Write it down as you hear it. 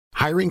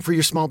Hiring for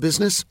your small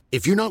business?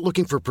 If you're not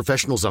looking for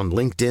professionals on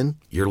LinkedIn,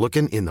 you're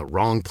looking in the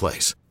wrong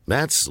place.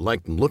 That's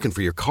like looking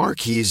for your car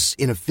keys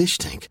in a fish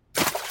tank.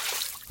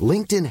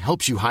 LinkedIn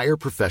helps you hire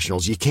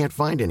professionals you can't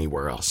find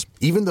anywhere else,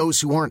 even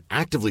those who aren't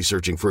actively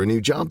searching for a new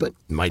job but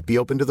might be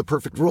open to the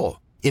perfect role.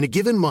 In a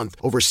given month,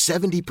 over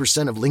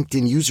 70% of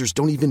LinkedIn users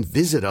don't even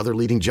visit other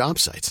leading job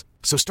sites.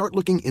 So start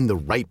looking in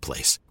the right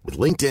place. With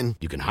LinkedIn,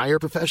 you can hire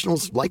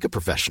professionals like a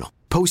professional.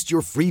 Post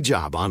your free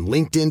job on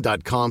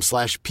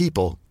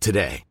linkedin.com/people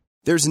today.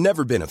 There's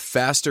never been a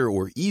faster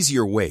or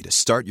easier way to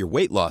start your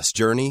weight loss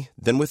journey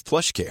than with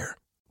PlushCare.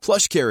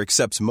 PlushCare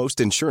accepts most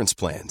insurance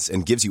plans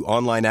and gives you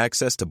online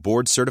access to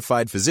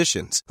board-certified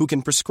physicians who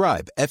can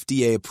prescribe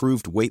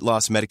FDA-approved weight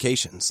loss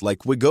medications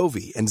like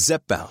Wegovy and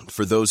Zepbound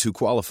for those who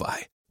qualify.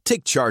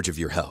 Take charge of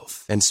your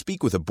health and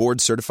speak with a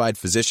board-certified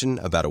physician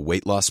about a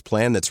weight loss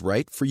plan that's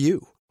right for you.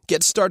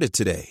 Get started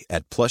today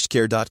at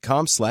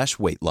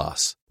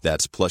plushcare.com/weightloss.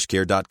 That's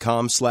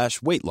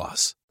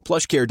plushcare.com/weightloss.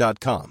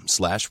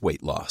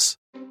 plushcare.com/weightloss.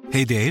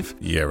 Hey, Dave.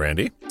 Yeah,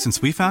 Randy.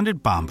 Since we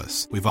founded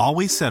Bombas, we've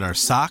always said our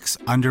socks,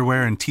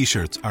 underwear, and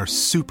T-shirts are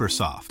super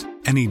soft.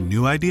 Any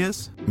new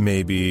ideas?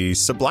 Maybe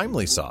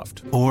sublimely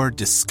soft. Or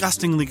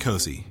disgustingly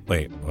cozy.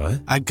 Wait, what?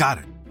 I got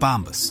it.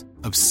 Bombas.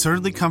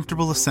 Absurdly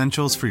comfortable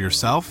essentials for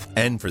yourself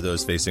and for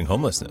those facing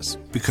homelessness.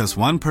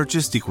 Because one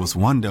purchased equals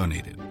one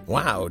donated.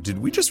 Wow,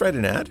 did we just write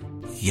an ad?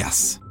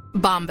 Yes.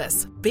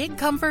 Bombas. Big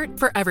comfort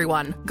for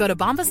everyone. Go to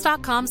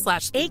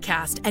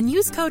bombas.com/ACAST and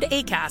use code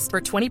ACAST for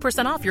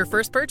 20% off your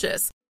first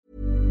purchase.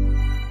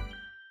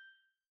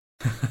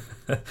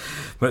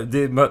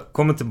 Man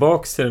kommer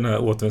tillbaka till den här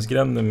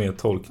återvändsgränden med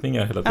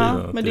tolkningar hela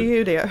tiden. Ja, men det är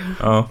ju det.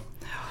 Ja.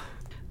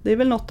 Det är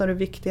väl något av det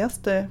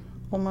viktigaste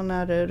om man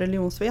är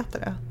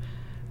religionsvetare.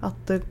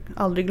 Att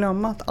aldrig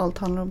glömma att allt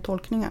handlar om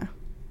tolkningar.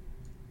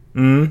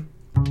 Mm.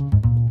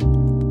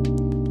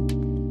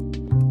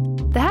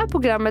 Det här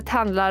programmet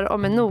handlar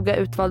om en noga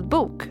utvald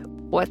bok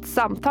och ett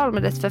samtal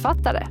med dess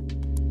författare.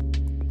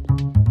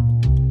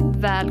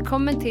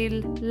 Välkommen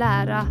till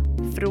Lära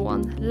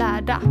från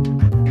lärda.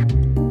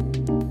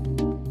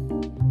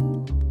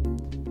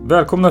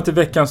 Välkomna till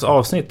veckans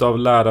avsnitt av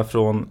Lära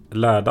från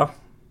lärda.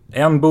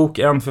 En bok,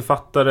 en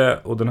författare,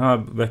 och den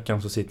här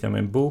veckan så sitter jag med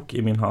en bok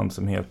i min hand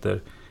som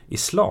heter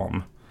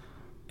Islam.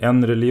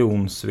 En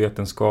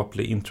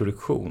religionsvetenskaplig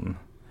introduktion.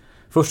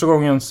 Första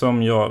gången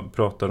som jag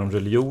pratar om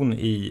religion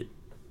i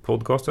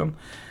podcasten.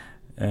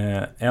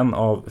 En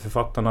av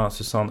författarna,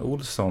 Susanne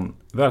Olsson.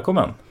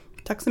 Välkommen!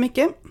 Tack så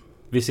mycket.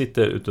 Vi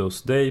sitter ute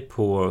hos dig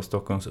på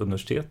Stockholms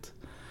universitet.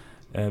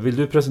 Vill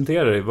du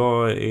presentera dig?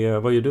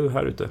 Vad gör du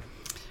här ute?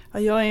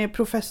 Jag är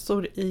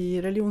professor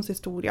i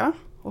religionshistoria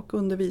och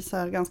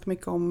undervisar ganska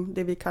mycket om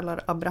det vi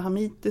kallar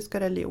abrahamitiska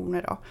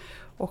religioner. Då.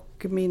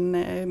 Och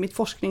mitt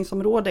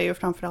forskningsområde är ju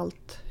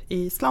framförallt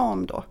i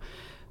islam då.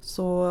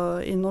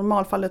 Så i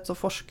normalfallet så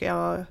forskar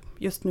jag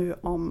just nu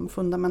om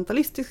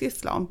fundamentalistisk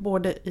islam,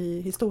 både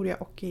i historia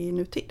och i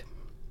nutid.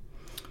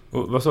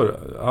 Och vad sa du?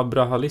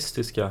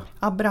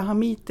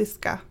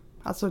 Abrahamitiska,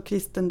 alltså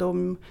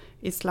kristendom,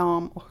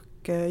 islam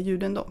och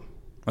judendom.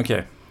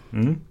 Okej.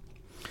 Mm.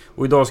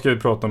 Och idag ska vi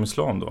prata om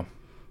islam då?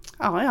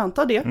 Ja, jag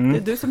antar det. Det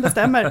är du som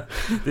bestämmer.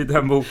 Det är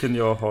den boken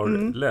jag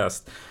har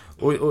läst.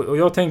 Och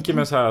jag tänker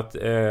mig så här att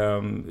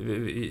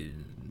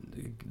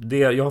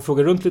jag har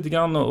frågat runt lite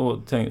grann och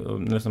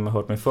nästan har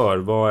hört mig för.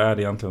 Vad är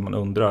det egentligen man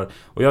undrar?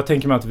 Och jag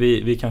tänker mig att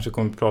vi kanske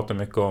kommer att prata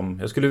mycket om...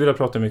 Jag skulle vilja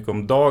prata mycket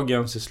om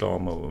dagens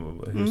islam och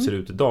hur det ser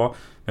ut idag.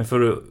 Men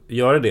för att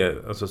göra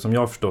det, alltså som jag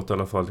har förstått i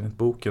alla fall i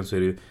boken, så är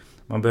det ju...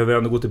 Man behöver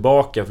ändå gå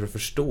tillbaka för att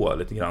förstå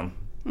lite grann,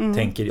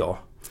 tänker jag.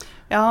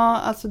 Ja,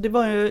 alltså det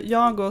var ju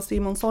jag och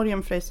Simon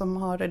Sorgenfrey som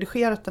har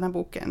redigerat den här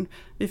boken.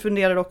 Vi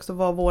funderade också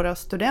vad våra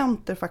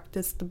studenter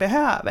faktiskt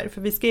behöver.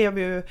 För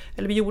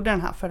vi gjorde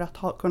den här för att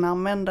kunna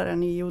använda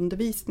den i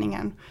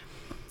undervisningen.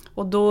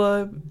 Och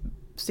då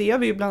ser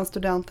vi ju bland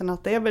studenterna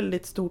att det är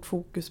väldigt stort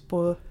fokus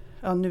på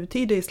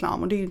nutida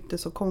islam, och det är ju inte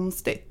så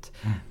konstigt.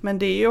 Men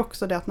det är ju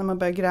också det att när man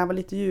börjar gräva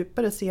lite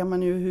djupare ser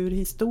man ju hur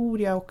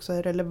historia också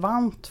är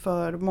relevant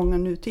för många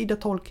nutida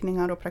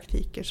tolkningar och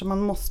praktiker. Så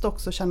man måste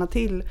också känna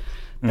till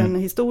den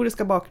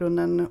historiska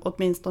bakgrunden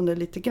åtminstone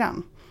lite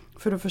grann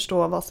för att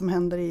förstå vad som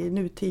händer i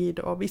nutid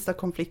och vissa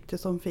konflikter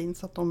som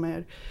finns, att de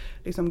är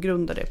liksom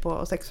grundade på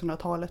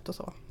 1600-talet och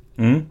så.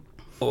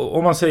 Och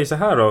om man säger så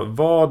här då,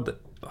 vad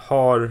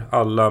har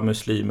alla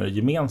muslimer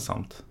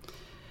gemensamt?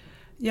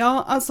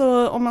 Ja,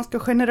 alltså om man ska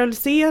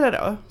generalisera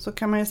då, så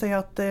kan man ju säga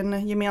att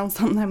en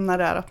gemensam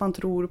nämnare är att man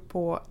tror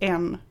på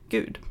en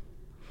gud.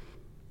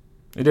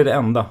 Är det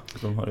enda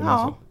de har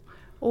gemensamt? Ja,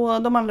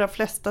 och de allra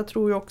flesta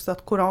tror ju också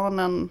att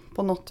Koranen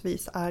på något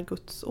vis är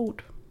Guds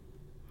ord.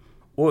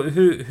 Och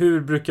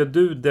hur brukar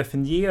du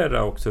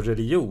definiera också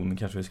religion?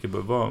 Kanske vi ska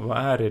börja. Vad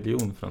är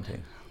religion för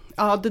någonting?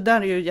 Ja, det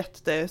där är ju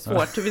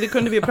jättesvårt. Det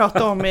kunde vi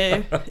prata om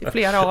i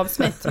flera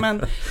avsnitt.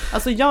 Men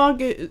alltså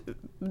jag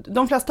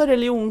de flesta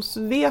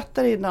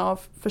religionsvetare idag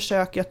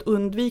försöker att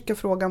undvika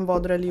frågan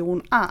vad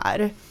religion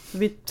är.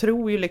 Vi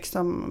tror ju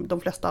liksom,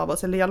 de flesta av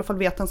oss, eller i alla fall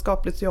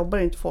vetenskapligt så jobbar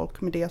inte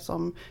folk med det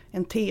som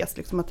en tes,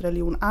 liksom att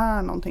religion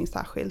är någonting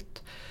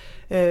särskilt.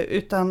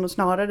 Utan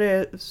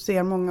snarare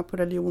ser många på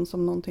religion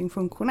som någonting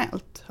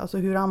funktionellt. Alltså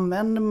hur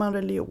använder man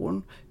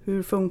religion?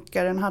 Hur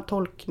funkar den här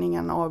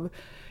tolkningen av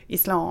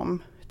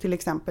islam till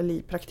exempel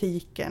i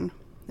praktiken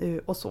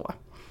och så.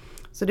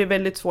 Så det är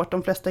väldigt svårt,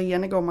 de flesta är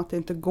eniga om att det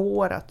inte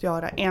går att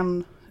göra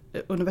en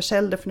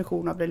universell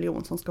definition av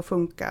religion som ska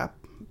funka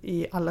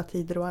i alla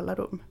tider och alla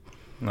rum.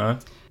 Nej.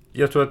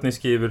 Jag tror att ni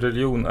skriver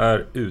religion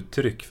är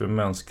uttryck för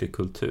mänsklig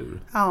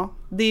kultur. Ja,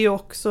 det är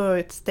också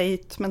ett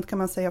statement kan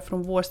man säga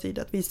från vår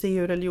sida. Att vi ser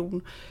ju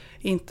religion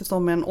inte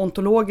som en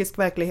ontologisk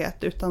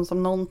verklighet utan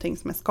som någonting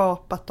som är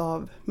skapat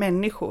av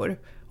människor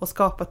och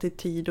skapat i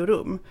tid och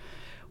rum.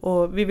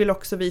 Och vi vill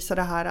också visa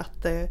det här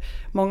att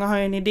många har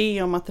en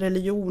idé om att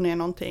religion är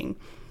någonting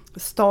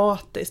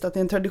statiskt, att det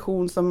är en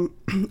tradition som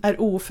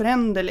är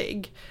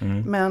oföränderlig.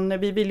 Men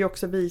vi vill ju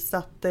också visa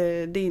att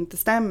det inte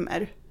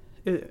stämmer.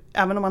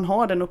 Även om man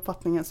har den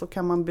uppfattningen så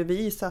kan man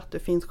bevisa att det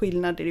finns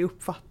skillnader i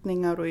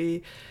uppfattningar och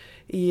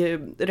i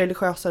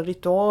religiösa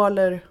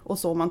ritualer och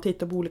så. Man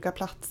tittar på olika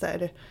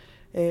platser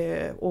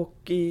och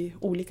i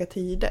olika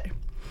tider.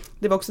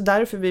 Det var också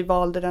därför vi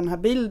valde den här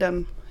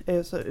bilden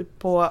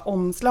på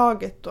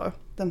omslaget då.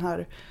 Den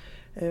här,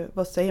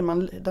 vad säger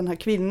man, den här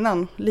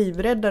kvinnan,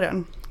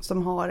 livräddaren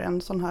som har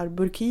en sån här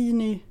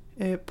burkini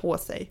på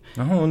sig.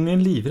 Jaha, hon är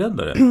en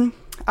livräddare?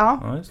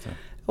 Ja, just det.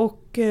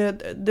 Och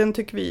den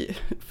tycker vi,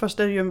 först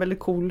är det ju en väldigt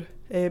cool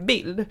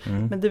bild,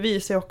 men det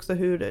visar också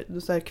hur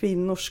så här,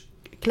 kvinnors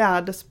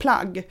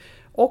klädesplagg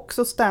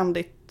också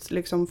ständigt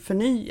liksom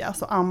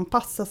förnyas och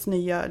anpassas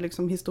nya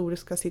liksom,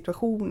 historiska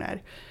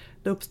situationer.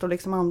 Det uppstår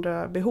liksom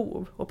andra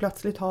behov och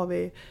plötsligt har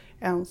vi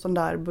en sån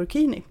där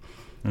burkini.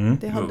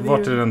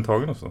 Vart är den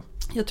tagen också?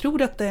 Jag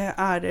tror att det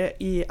är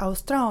i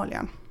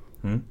Australien.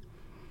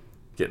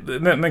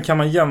 Men kan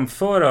man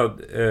jämföra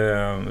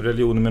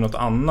religionen med något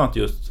annat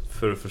just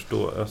för att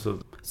förstå? Alltså...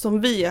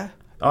 Som vi är.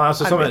 Ja,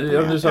 alltså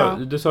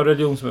du sa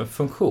religion som en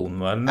funktion,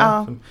 va?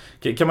 Ja.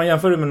 Kan man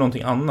jämföra det med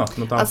någonting annat,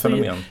 något annat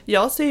fenomen?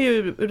 Jag ser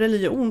ju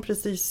religion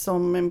precis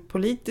som en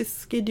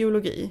politisk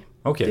ideologi.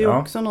 Okay, det är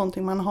också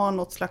någonting, man har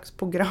något slags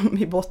program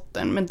i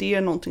botten, men det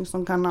är någonting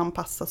som kan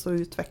anpassas och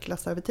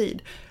utvecklas över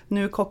tid.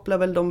 Nu kopplar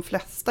väl de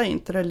flesta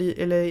inte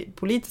eller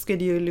politiska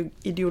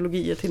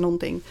ideologier till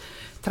någonting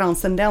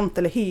transcendent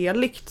eller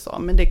heligt, så,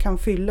 men det kan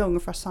fylla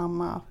ungefär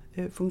samma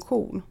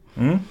funktion.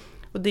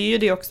 Och det är ju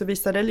det också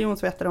vissa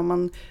religionsvetare,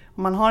 om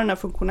man har den här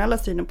funktionella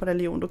synen på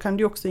religion, då kan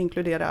det ju också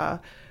inkludera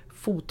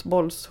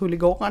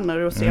fotbollshuliganer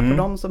och se på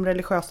dem som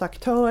religiösa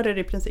aktörer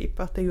i princip,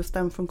 att det är just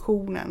den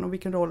funktionen och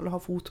vilken roll har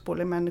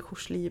fotboll i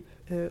människors liv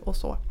och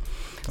så.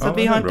 Så att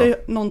vi har inte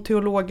någon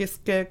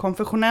teologisk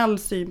konfessionell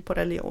syn på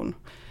religion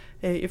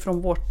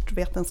ifrån vårt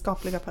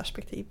vetenskapliga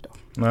perspektiv då.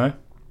 Nej.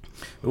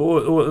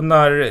 Och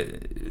när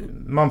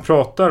man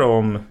pratar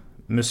om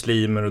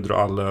muslimer och drar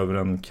alla över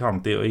en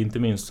kant, det är inte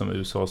minst som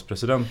USAs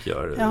president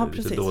gör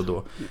lite då och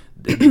då.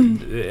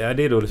 Är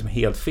det då liksom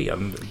helt fel?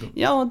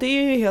 Ja, det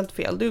är ju helt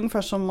fel. Det är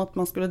ungefär som att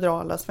man skulle dra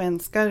alla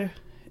svenskar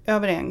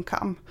över en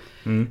kam.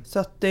 Så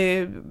att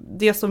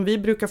det som vi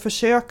brukar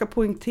försöka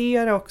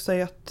poängtera också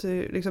är att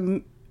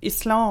liksom,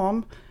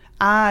 islam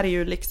är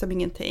ju liksom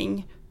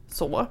ingenting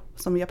så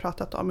som vi har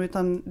pratat om,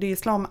 utan det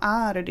islam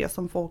är det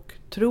som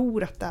folk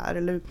tror att det är,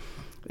 eller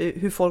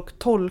hur folk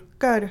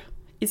tolkar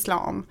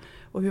islam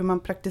och hur man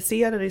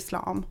praktiserar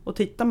islam. Och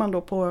tittar man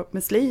då på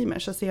muslimer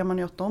så ser man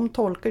ju att de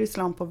tolkar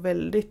islam på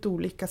väldigt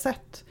olika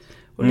sätt.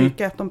 Och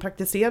lika att de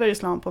praktiserar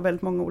islam på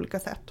väldigt många olika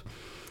sätt.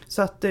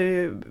 Så att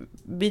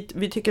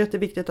vi tycker att det är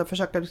viktigt att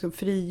försöka liksom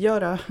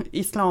frigöra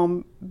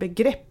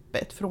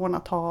islambegreppet från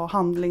att ha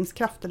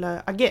handlingskraft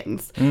eller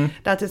agens.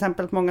 Där till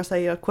exempel att många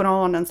säger att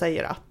Koranen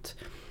säger att...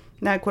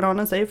 Nej,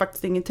 Koranen säger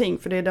faktiskt ingenting,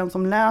 för det är den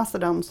som läser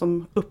den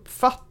som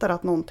uppfattar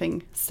att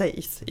någonting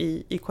sägs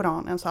i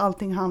Koranen. Så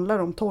allting handlar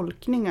om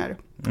tolkningar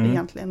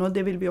egentligen, och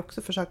det vill vi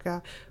också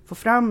försöka få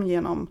fram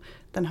genom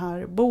den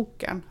här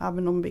boken.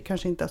 Även om vi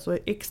kanske inte är så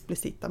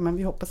explicita, men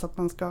vi hoppas att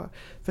man ska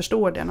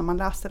förstå det när man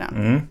läser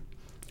den.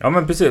 Ja,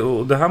 men precis,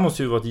 och det här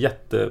måste ju vara ett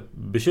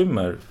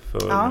jättebekymmer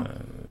för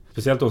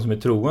speciellt de som är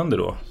troende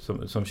då,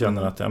 som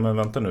känner att ja, men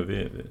vänta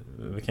nu,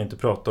 vi kan inte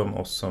prata om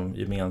oss som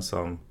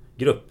gemensam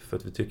grupp för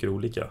att vi tycker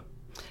olika.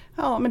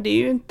 Ja, men det är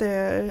ju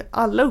inte,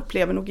 alla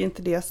upplever nog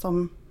inte det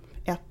som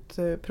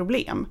ett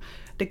problem.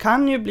 Det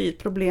kan ju bli ett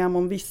problem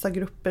om vissa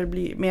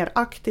grupper mer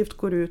aktivt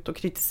går ut och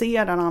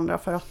kritiserar andra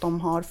för att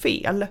de har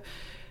fel.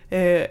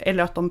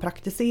 Eller att de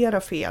praktiserar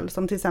fel,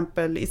 som till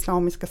exempel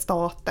Islamiska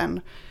staten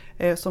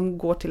som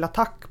går till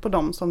attack på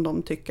dem som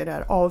de tycker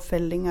är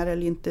avfällingar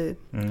eller inte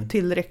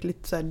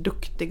tillräckligt så här,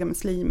 duktiga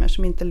muslimer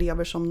som inte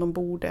lever som de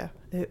borde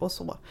och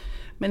så.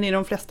 Men i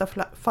de flesta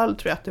fall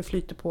tror jag att det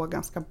flyter på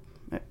ganska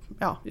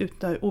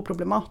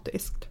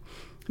oproblematiskt.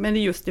 Men det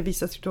är just i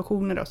vissa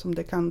situationer då, som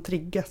det kan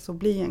triggas och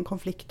bli en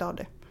konflikt av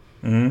det.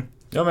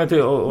 Ja,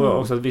 men och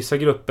också att vissa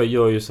grupper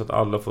gör ju så att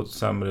alla får ett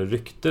sämre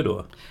rykte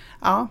då.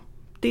 Ja,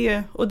 det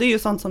är ju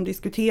sånt som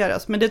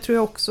diskuteras. Men det tror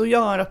jag också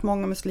gör att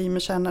många muslimer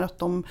känner att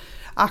de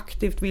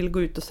aktivt vill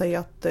gå ut och säga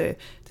att till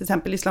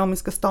exempel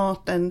Islamiska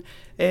staten,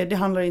 det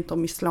handlar inte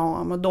om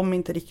islam och de är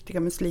inte riktiga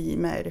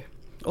muslimer.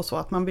 Och så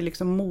att man vill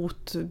liksom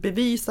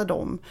motbevisa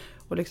dem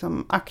och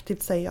liksom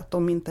aktivt säga att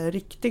de inte är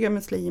riktiga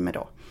muslimer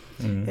då.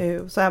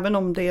 Så även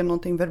om det är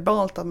någonting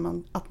verbalt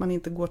att man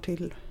inte går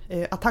till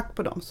attack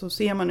på dem, så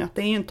ser man ju att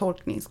det är en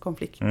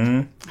tolkningskonflikt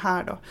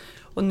här då.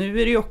 Och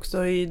nu är det ju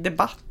också i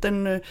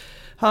debatten,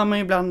 hör man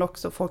ju ibland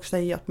också folk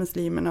säga att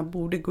muslimerna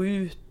borde gå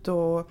ut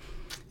och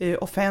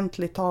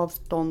offentligt ta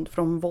avstånd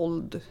från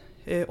våld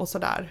och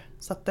sådär.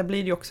 Så att det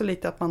blir ju också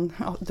lite att man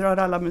drar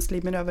alla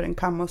muslimer över en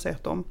kam och säger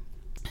att de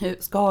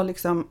ska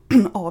liksom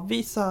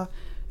avvisa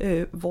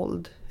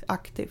våld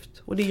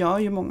aktivt. Och det gör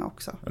ju många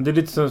också. Det är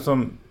lite så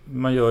som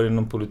man gör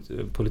inom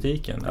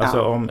politiken.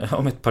 Alltså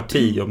om ett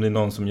parti, om det är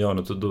någon som gör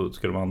något, så då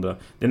ska de andra...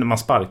 Man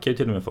sparkar ju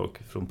till och med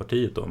folk från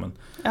partiet då, men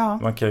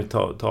man kan ju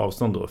ta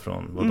avstånd då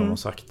från vad de har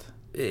sagt.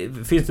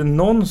 Finns det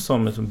någon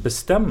som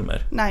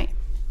bestämmer? Nej.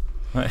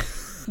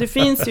 Det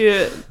finns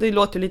ju, det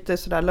låter lite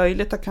sådär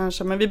löjligt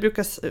kanske, men vi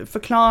brukar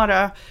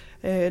förklara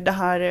det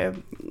här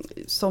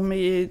som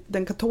i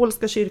den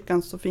katolska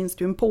kyrkan så finns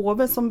det ju en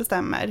påve som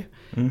bestämmer.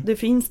 Det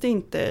finns det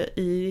inte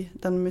i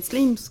den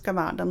muslimska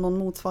världen någon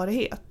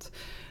motsvarighet.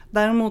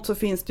 Däremot så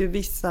finns det ju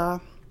vissa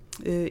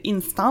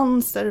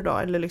instanser då,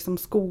 eller liksom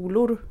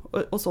skolor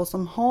och så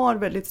som har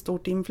väldigt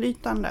stort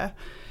inflytande.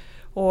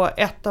 Och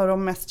ett av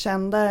de mest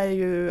kända är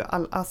ju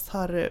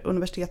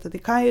Al-Azhar-universitetet i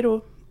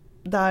Kairo,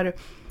 där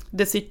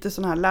det sitter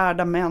såna här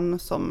lärda män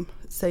som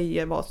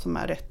säger vad som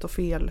är rätt och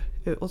fel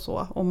och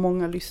så. Och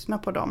många lyssnar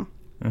på dem.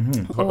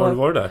 Har du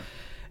varit där?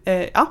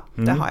 Ja,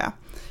 det har jag.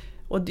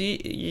 Och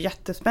det är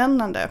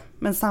jättespännande.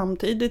 Men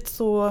samtidigt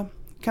så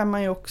kan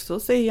man ju också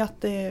säga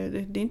att det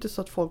är inte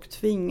så att folk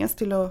tvingas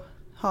till att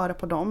höra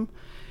på dem.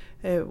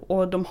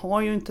 Och de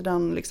har ju inte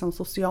den liksom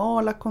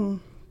sociala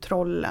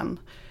kontrollen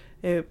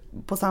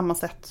på samma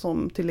sätt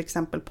som till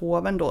exempel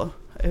påven då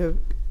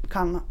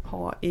kan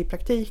ha i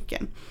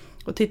praktiken.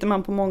 Och tittar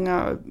man på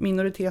många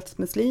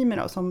minoritetsmuslimer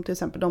då, som till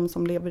exempel de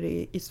som lever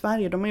i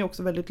Sverige, de är ju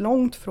också väldigt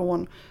långt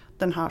från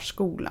den här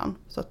skolan.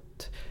 Så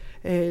att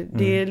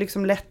det är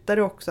liksom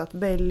lättare också att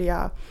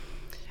välja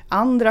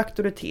andra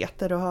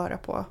auktoriteter att höra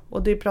på.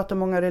 Och det pratar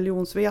många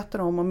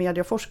religionsvetare om och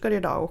medieforskare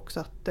idag också,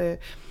 att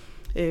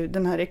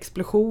den här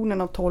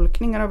explosionen av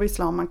tolkningar av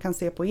islam man kan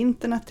se på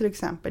internet till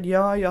exempel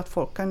gör ju att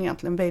folk kan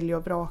egentligen välja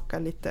och vraka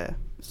lite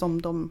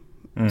som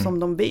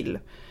de vill.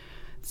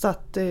 Så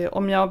att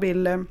om jag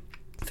vill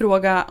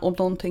fråga om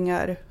någonting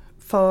är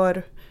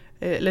för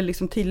eller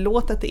liksom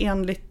tillåtet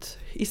enligt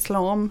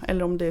islam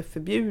eller om det är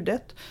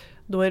förbjudet,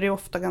 då är det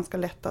ofta ganska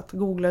lätt att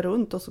googla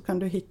runt och så kan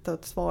du hitta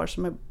ett svar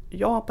som är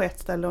ja på ett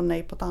ställe och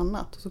nej på ett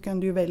annat. Och så kan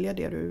du ju välja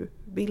det du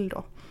vill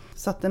då.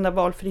 Så att den där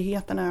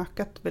valfriheten har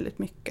ökat väldigt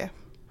mycket.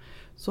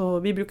 Så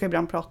vi brukar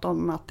ibland prata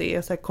om att det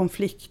är så här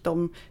konflikt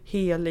om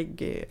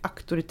helig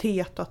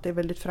auktoritet och att det är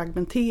väldigt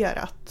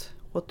fragmenterat.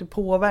 Och att det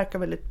påverkar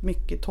väldigt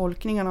mycket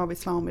tolkningen av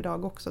islam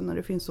idag också, när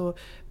det finns så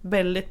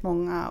väldigt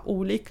många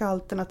olika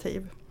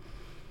alternativ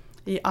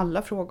i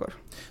alla frågor.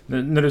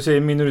 När du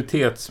säger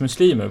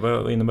minoritetsmuslimer,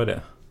 vad innebär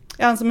det?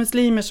 Alltså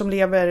muslimer som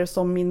lever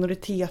som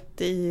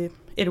minoritet i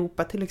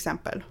Europa till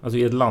exempel. Alltså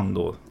i ett land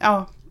då?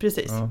 Ja,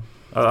 precis.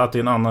 Ja. Att det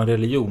är en annan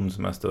religion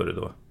som är större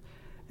då?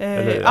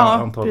 Eller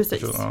ja,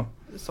 precis. Ja.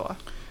 Så.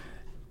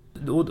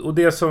 Och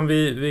det som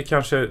vi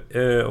kanske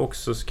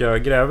också ska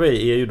gräva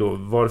i är ju då,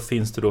 var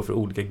finns det då för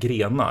olika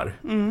grenar?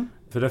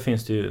 För där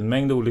finns det ju en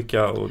mängd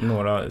olika och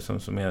några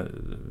som är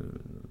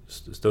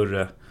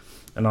större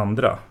än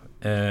andra.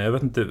 Jag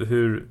vet inte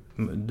hur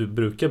du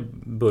brukar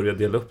börja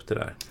dela upp det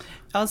där.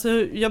 Alltså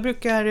jag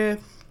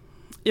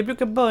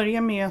brukar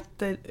börja med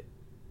att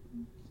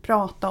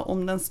prata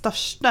om den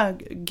största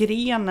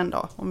grenen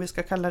då, om vi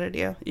ska kalla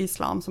det i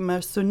islam, som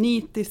är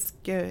sunnitisk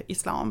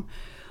islam.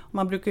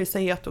 Man brukar ju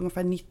säga att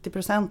ungefär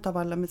 90% av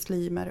alla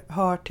muslimer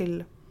hör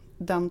till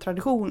den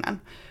traditionen.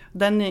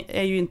 Den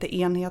är ju inte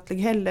enhetlig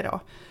heller då.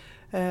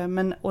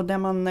 Och när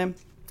man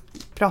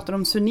pratar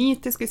om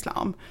sunnitisk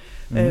islam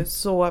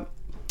så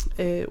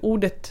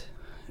ordet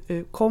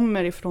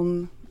kommer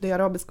ifrån det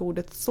arabiska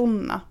ordet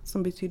sunna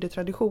som betyder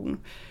tradition.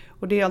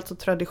 Och det är alltså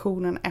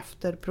traditionen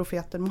efter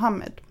profeten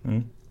Muhammed.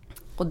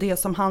 Och det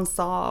som han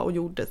sa och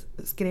gjorde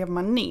skrev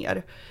man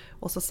ner.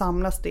 Och så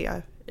samlas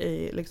det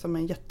i liksom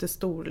en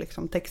jättestor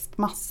liksom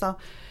textmassa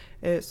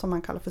som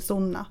man kallar för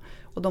sunna.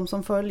 Och de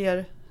som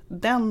följer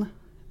den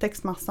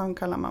textmassan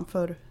kallar man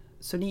för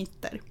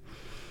sunniter.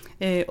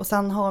 Och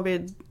sen har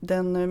vi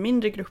den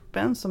mindre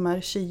gruppen som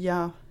är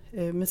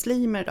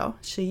shia-muslimer då,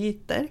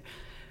 shiiter.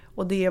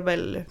 Och det är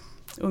väl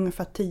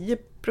ungefär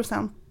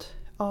 10%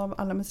 av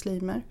alla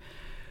muslimer.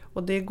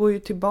 Och det går ju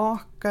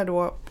tillbaka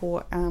då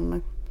på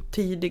en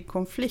tidig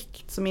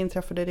konflikt som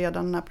inträffade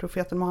redan när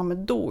profeten Muhammed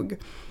dog.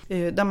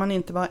 Där man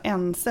inte var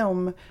ense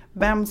om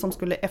vem som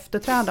skulle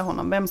efterträda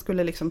honom. Vem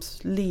skulle liksom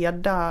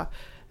leda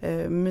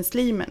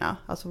muslimerna,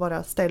 alltså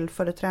vara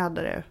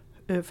ställföreträdare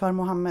för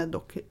Mohammed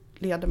och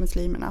leda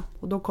muslimerna.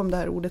 Och då kom det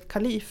här ordet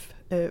kalif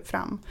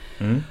fram.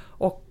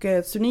 Och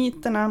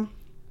sunniterna,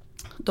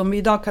 de vi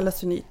idag kallar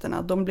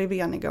sunniterna, de blev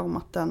eniga om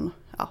att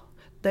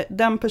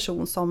den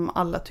person som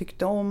alla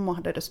tyckte om och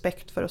hade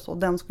respekt för och så,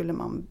 den skulle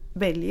man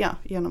välja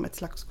genom ett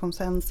slags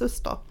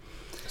konsensus då.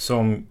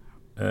 Som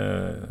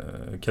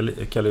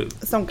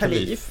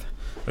kalif.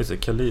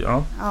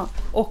 Ja. Ja,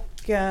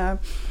 och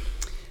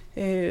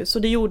så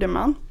det gjorde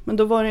man. Men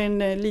då var det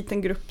en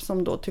liten grupp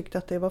som då tyckte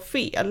att det var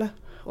fel.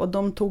 Och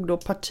de tog då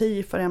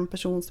parti för en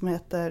person som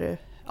heter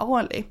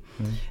Ali.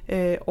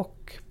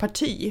 Och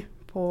parti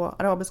på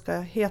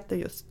arabiska heter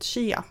just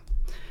Shia.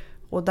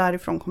 Och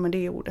därifrån kommer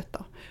det ordet då.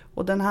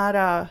 Och den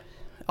här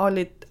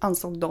Ali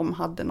ansåg de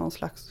hade någon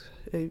slags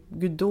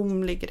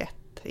gudomlig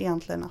rätt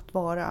egentligen att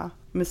vara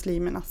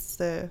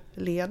muslimernas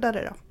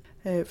ledare då.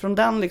 Från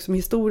den liksom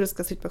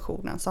historiska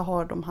situationen så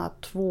har de här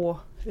två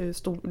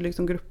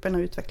liksom grupperna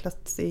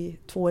utvecklats i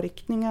två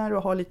riktningar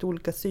och har lite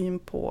olika syn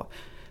på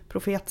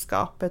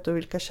profetskapet och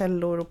vilka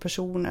källor och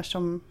personer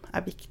som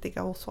är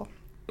viktiga och så.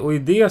 Och är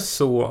det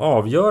så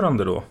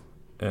avgörande då?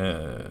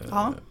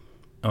 Ja.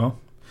 Ja.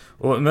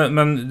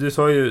 Men du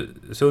sa ju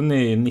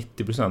sunni är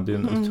 90%, det är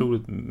en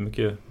otroligt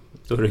mycket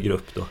större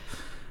grupp då.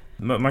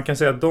 Man kan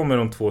säga att de är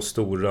de två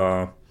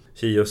stora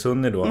shia och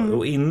sunni då.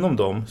 Och inom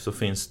dem så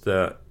finns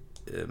det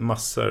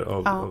massor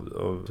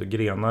av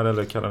grenar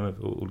eller kallar det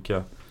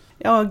olika...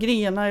 Ja,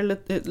 grenar eller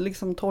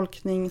liksom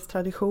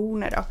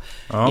tolkningstraditioner då.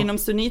 Ja. Inom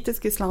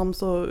sunnitisk islam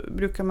så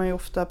brukar man ju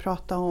ofta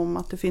prata om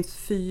att det finns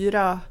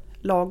 4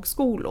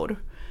 lagskolor.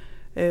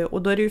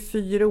 Och då är det ju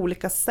 4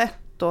 olika sätt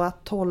då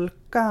att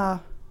tolka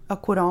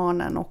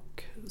Koranen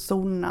och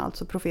sunna,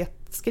 alltså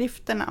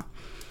profetskrifterna.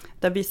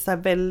 Där vissa är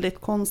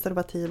väldigt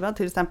konservativa,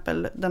 till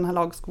exempel den här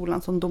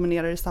lagskolan som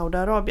dominerar i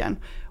Saudiarabien.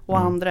 Och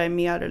andra är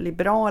mer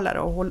liberalare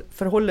och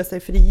förhåller sig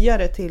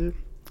friare till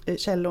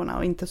källorna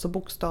och inte så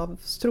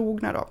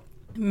bokstavstrogna då.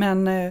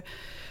 Men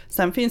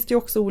sen finns det ju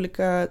också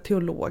olika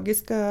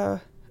teologiska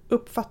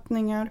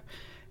uppfattningar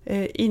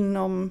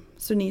inom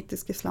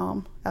sunnitisk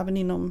islam, även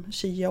inom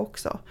shia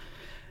också.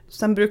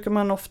 Sen brukar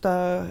man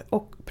ofta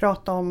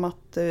prata om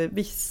att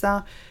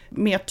vissa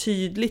mer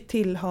tydligt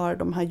tillhör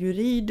de här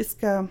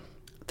juridiska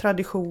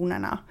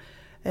traditionerna,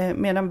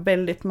 medan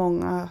väldigt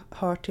många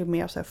hör till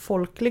mer så här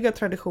folkliga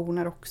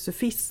traditioner och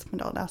sufism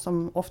då, det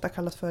som ofta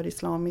kallas för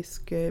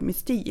islamisk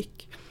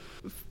mystik.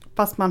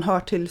 Fast man hör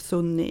till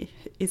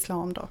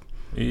sunni-islam då.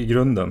 I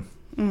grunden.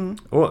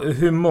 Och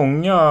hur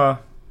många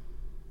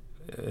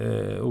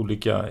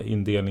olika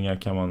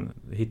indelningar kan man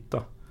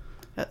hitta?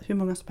 Ja, hur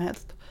många som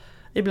helst.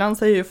 Ibland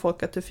säger ju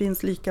folk att det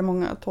finns lika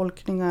många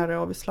tolkningar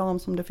av islam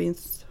som det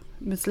finns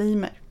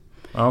muslimer.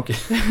 Okay.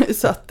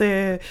 Så att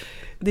det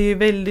är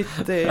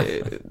väldigt,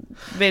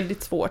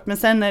 väldigt svårt. Men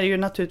sen är det ju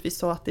naturligtvis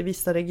så att i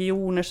vissa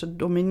regioner så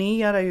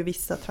dominerar ju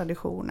vissa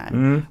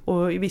traditioner.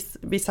 Och i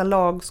vissa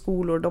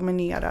lagskolor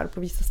dominerar på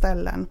vissa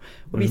ställen.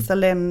 Och vissa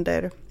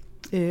länder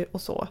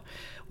och så.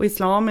 Och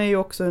islam är ju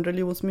också en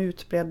religion som är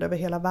utbredd över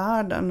hela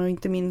världen och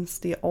inte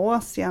minst i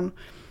Asien.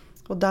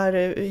 Och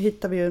där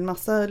hittar vi ju en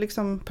massa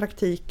liksom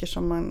praktiker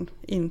som man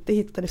inte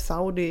hittar i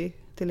Saudi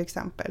till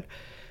exempel.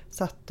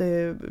 Så att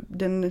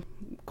den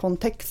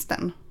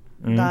kontexten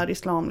där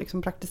islam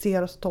liksom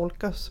praktiseras och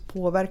tolkas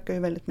påverkar ju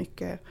väldigt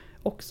mycket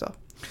också.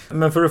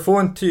 Men för att få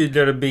en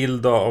tydligare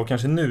bild av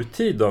kanske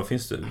nutid då,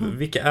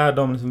 vilka är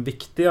de liksom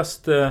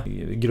viktigaste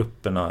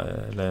grupperna?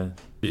 Eller,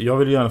 jag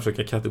vill gärna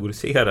försöka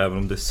kategorisera även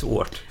om det är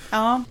svårt.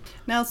 Ja,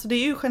 nej, alltså det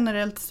är ju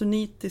generellt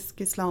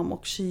sunnitisk islam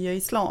och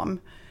shia-islam.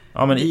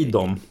 Ja, men i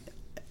dem?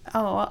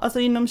 Ja, alltså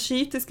inom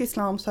shiitisk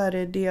islam så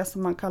är det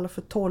som man kallar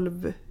för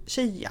 12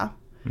 shia.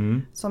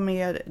 Som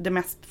är det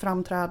mest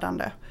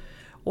framträdande.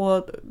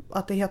 Och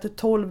att det heter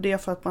 12 det är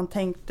för att man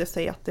tänkte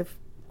sig att det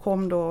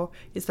kom då,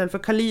 istället för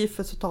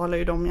kalifer så talar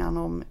ju de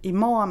gärna om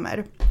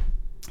imamer.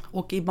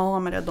 Och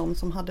imamer är de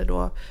som hade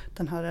då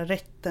den här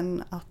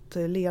rätten att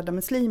leda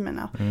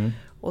muslimerna.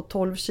 Och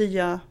 12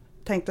 shia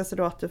tänkte sig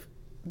då att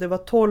det var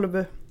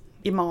 12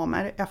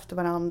 imamer efter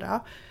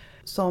varandra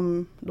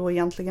som då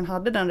egentligen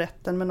hade den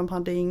rätten, men de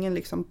hade ingen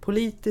liksom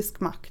politisk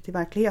makt i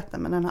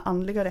verkligheten, men den här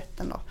andliga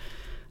rätten då.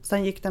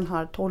 Sen gick den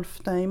här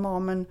 12:e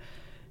imamen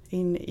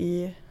in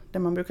i det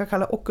man brukar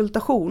kalla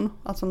ockultation,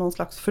 alltså någon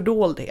slags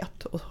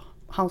fördoldhet. Och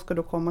han ska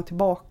då komma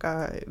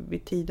tillbaka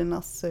vid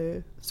tidernas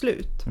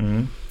slut.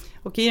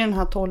 Och i den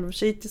här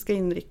 12-shiitiska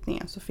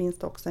inriktningen så finns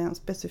det också en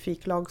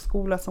specifik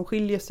lagskola som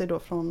skiljer sig då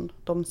från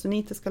de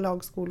sunnitiska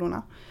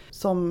lagskolorna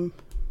som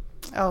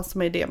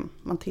är det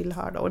man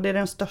tillhör då. Och det är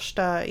den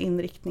största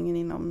inriktningen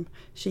inom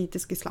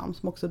shiitisk islam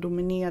som också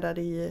dominerar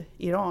i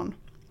Iran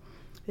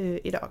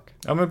idag.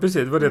 Ja, men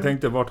precis, det var det jag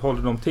tänkte. Vart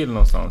håller de till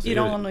någonstans?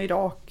 Iran och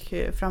Irak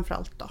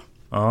framförallt då.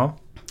 Ja.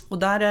 Och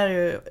där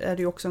är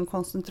det ju också en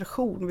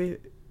koncentration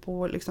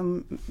på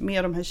liksom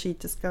med de här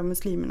shiitiska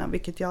muslimerna,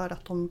 vilket gör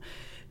att de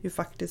ju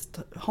faktiskt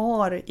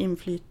har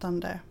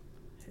inflytande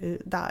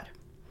där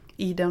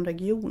i den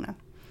regionen.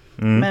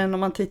 Men om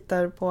man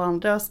tittar på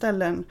andra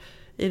ställen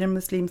i den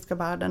muslimska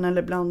världen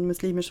eller bland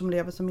muslimer som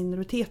lever som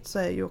minoritet så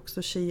är ju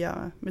också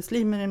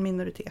shia-muslimer en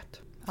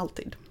minoritet.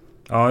 alltid.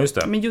 Ja, just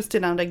det. Men just i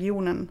den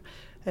regionen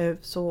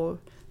så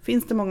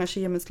finns det många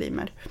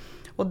shia-muslimer.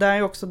 Och det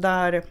är också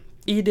där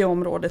i det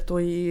området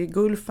och i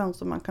Gulfen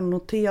så man kan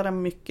notera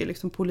mycket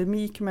liksom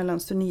polemik mellan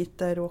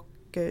sunniter och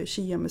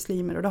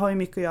shia-muslimer. Och det har ju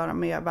mycket att göra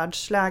med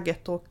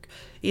världsläget och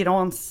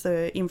Irans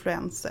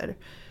influenser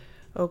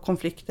och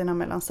konflikterna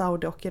mellan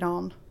Saudi och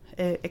Iran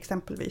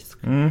exempelvis.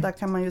 Där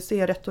kan man ju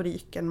se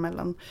retoriken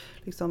mellan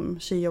liksom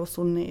shia och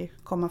sunni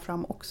komma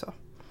fram också.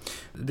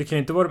 Det kan ju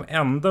inte vara de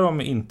enda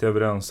de inte är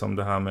överens om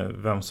det här med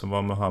vem som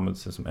var Muhammed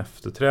som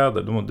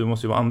efterträder. Det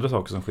måste ju vara andra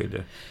saker som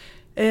skiljer.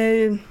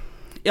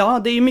 Ja,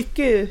 det är ju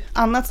mycket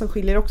annat som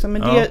skiljer också.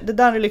 Men det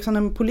där är liksom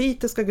den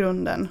politiska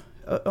grunden,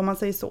 om man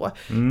säger så.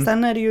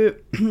 Sen är det ju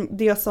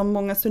det som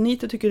många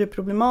sunniter tycker är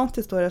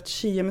problematiskt då, är att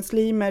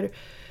shia-muslimer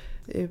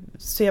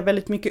ser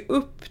väldigt mycket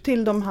upp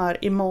till de här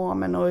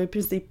imamerna och i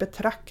princip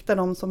betraktar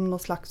dem som någon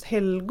slags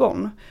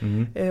helgon.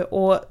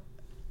 Och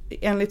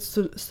enligt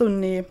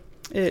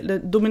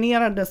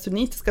dominerande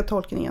sunnitiska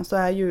tolkningen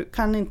så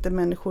kan inte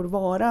människor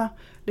vara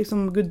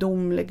liksom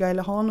gudomliga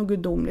eller ha någon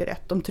gudomlig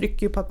rätt. De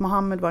trycker ju på att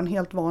Muhammed var en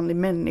helt vanlig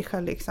människa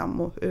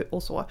liksom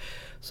och så.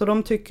 Så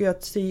de tycker ju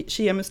att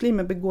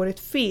shia-muslimer begår ett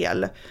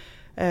fel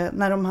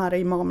när de här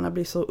imamerna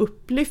blir så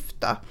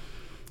upplyfta.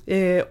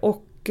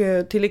 Och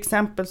till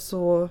exempel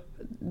så,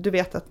 du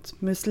vet att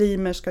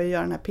muslimer ska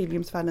göra den här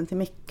pilgrimsfärden till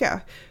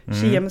Mekka.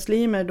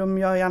 Shia-muslimer, de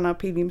gör gärna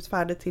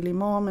pilgrimsfärder till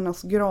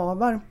imamernas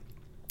gravar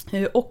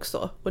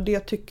också. Och det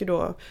tycker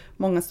då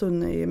många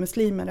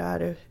sunni-muslimer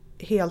är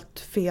helt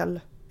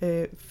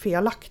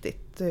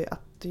felaktigt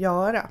att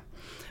göra.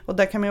 Och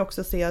där kan man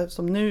också se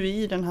som nu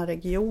i den här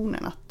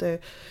regionen att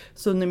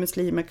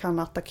sunni-muslimer kan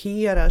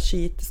attackera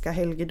shiitiska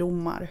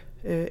helgedomar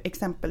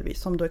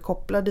exempelvis som då är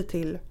kopplade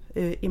till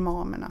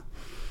imamerna.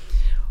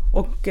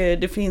 Och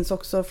det finns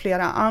också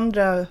flera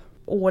andra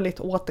årligt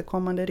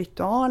återkommande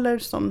ritualer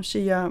som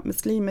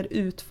shia-muslimer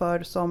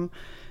utför som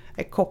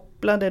är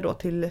kopplade då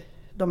till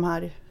de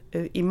här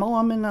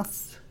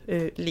imamernas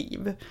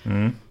liv.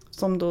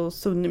 Som då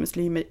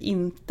sunni-muslimer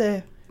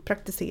inte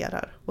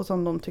praktiserar och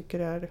som de tycker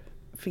är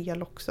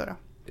fel också då.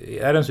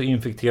 Är det en så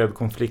infekterad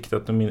konflikt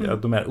att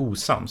de är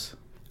osams?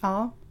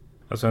 Ja.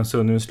 Alltså en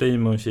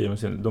sunni-muslim och en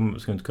shia-muslim, de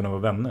ska inte kunna vara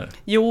vänner?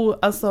 Jo,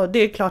 alltså det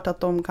är klart att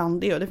de kan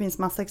det och det finns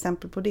massa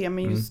exempel på det.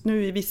 Men just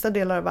nu i vissa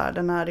delar av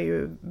världen är det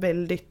ju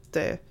väldigt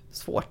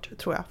svårt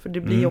tror jag. För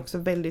det blir också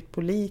väldigt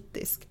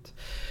politiskt.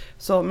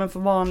 Så, men för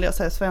vanliga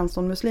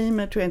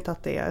svensson-muslimer tror jag inte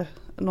att det är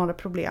några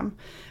problem.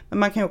 Men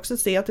man kan ju också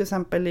se till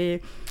exempel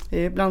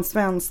bland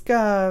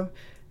svenska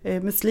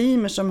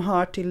muslimer som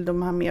hör till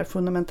de här mer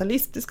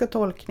fundamentalistiska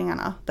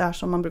tolkningarna, där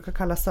som man brukar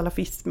kalla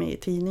salafism i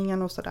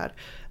tidningen och sådär.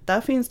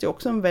 Där finns det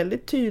också en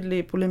väldigt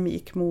tydlig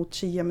polemik mot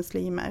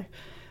shia-muslimer.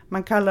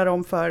 Man kallar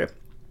dem för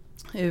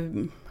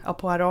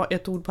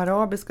ett ord på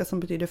arabiska som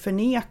betyder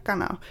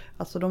förnekarna.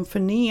 Alltså de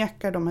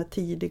förnekar de här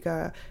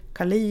tidiga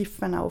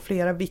kaliferna och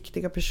flera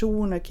viktiga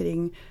personer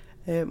kring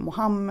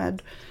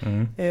Muhammed.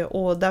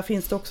 Och där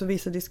finns det också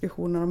vissa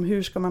diskussioner om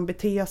hur ska man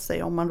bete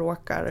sig om man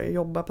råkar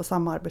jobba på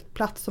samma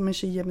arbetsplats som en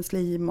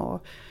shia-muslim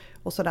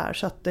och sådär.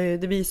 Så att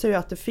det visar ju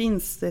att det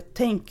finns ett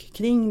tänk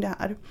kring det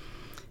här.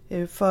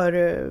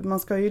 För man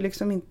ska ju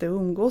liksom inte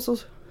umgås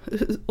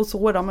och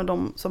så med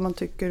de som man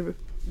tycker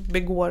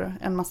begår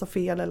en massa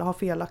fel eller har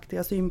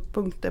felaktiga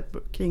synpunkter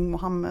kring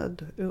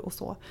Muhammed och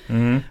så.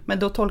 Men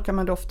då tolkar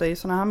man det ofta i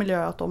sådana här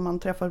miljöer att om man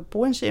träffar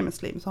på en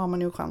shia-muslim så har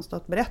man ju chans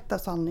att berätta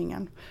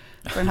sanningen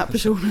för den här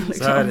personen.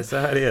 Liksom. så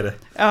här är det.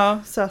 Ja,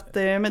 så att,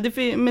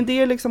 men det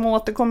är liksom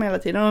återkommer hela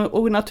tiden.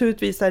 Och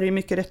naturligtvis är det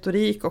mycket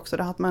retorik också.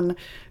 Det att man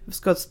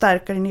ska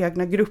stärka den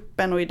egna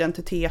gruppen och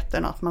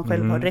identiteten och att man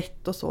själv har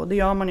rätt och så. Det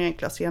gör man ju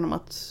enklast genom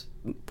att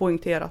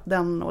poängtera att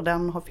den och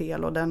den har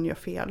fel och den gör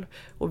fel.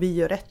 Och vi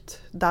gör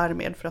rätt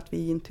därmed för att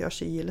vi inte gör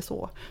si eller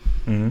så.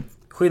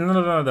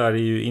 Skillnaderna där är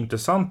ju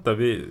intressanta.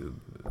 Vi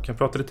kan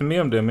prata lite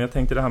mer om det, men jag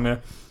tänkte det här med,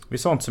 vi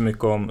sa inte så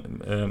mycket om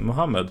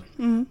Muhammed.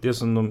 Det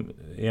som de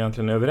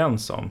egentligen är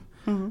överens om.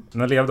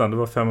 När levde han? Det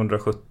var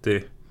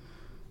 570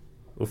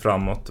 och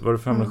framåt. Var det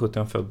 570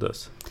 han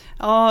föddes?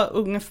 Ja,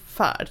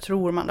 ungefär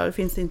tror man. Det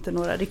finns inte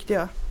några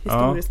riktiga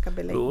historiska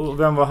belägg. Och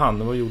vem var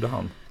han och vad gjorde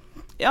han?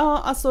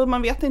 Ja, alltså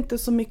man vet inte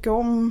så mycket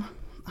om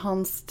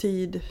hans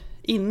tid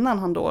innan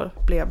han då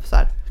blev så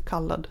här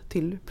kallad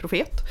till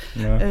profet.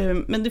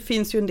 Men det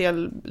finns ju en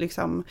del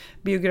liksom,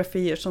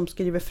 biografier som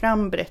skriver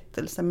fram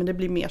berättelser, men det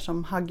blir mer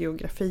som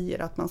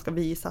hagiografier, att man ska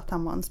visa att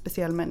han var en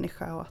speciell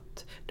människa och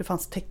att det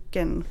fanns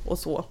tecken och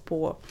så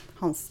på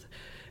hans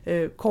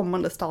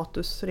kommande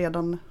status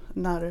redan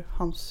när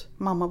hans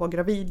mamma var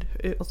gravid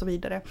och så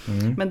vidare.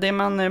 Men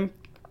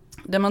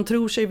det man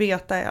tror sig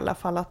veta är i alla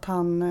fall att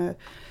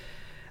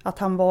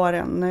han var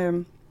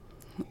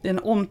en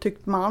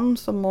omtyckt man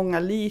som många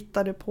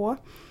litade på.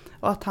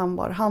 Och att han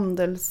var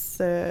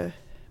handelsman.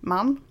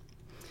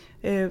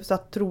 Så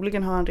att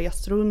troligen har han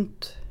rest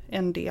runt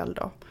en del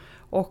då.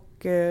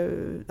 Och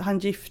han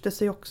gifte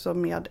sig också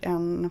med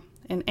en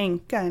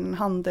änka, en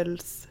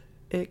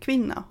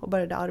handelskvinna. Och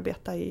började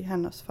arbeta i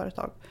hennes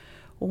företag.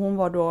 Och hon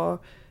var då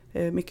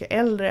mycket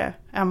äldre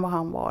än vad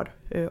han var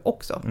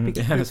också.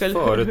 Hennes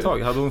företag,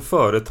 hade hon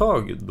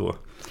företag då?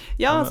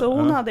 Ja, alltså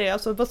hon hade,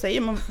 alltså vad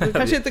säger man, du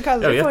kanske inte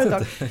kallar det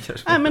företag.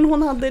 Nej, men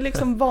hon hade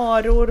liksom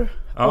varor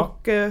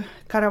och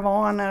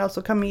karavaner,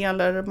 alltså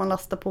kameler, man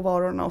lastade på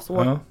varorna och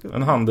så. Ja,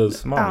 en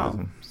handelsman. Ja,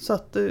 liksom. så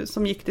att,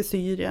 som gick till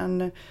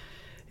Syrien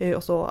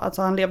och så,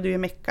 alltså han levde ju i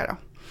Mekka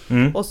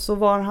då. Och så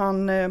var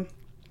han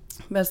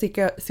väl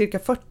cirka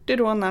 40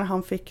 då när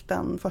han fick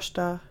den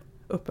första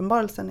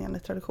uppenbarelsen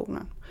enligt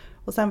traditionen.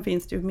 Och sen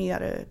finns det ju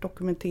mer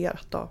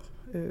dokumenterat då,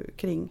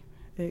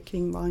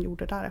 kring vad han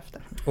gjorde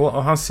därefter.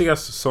 Och han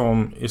ses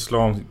som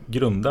islams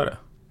grundare?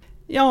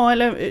 Ja,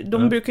 eller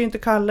de brukar ju inte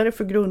kalla det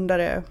för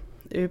grundare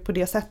på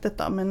det sättet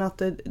då, men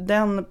att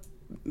den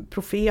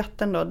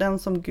profeten då, den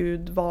som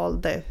Gud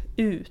valde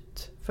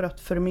ut för att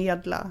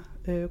förmedla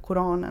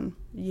Koranen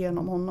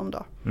genom honom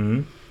då.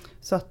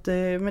 Så att,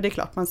 men det är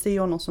klart, man ser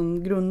honom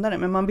som grundare,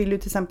 men man vill ju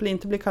till exempel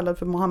inte bli kallad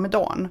för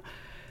Mohammedan.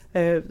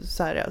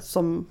 Så här,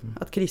 som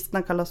att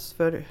kristna kallas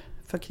för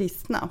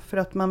kristna, för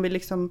att man vill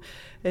liksom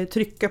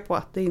trycka på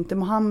att det inte är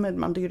Mohammed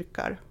man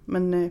dyrkar,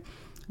 men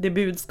det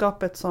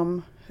budskapet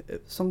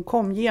som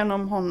kom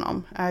genom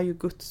honom är ju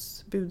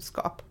Guds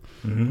budskap.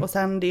 Och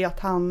sen det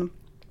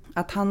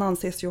att han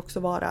anses ju också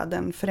vara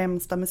den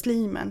främsta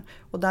muslimen,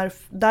 och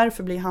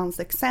därför blir hans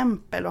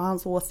exempel och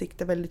hans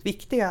åsikter väldigt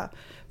viktiga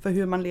för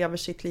hur man lever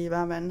sitt liv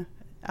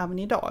även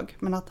idag,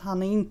 men att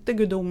han är inte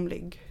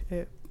gudomlig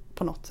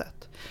på något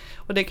sätt.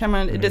 Och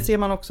det ser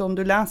man också om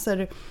du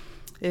läser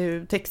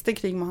texter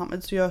kring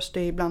Mohammed, så görs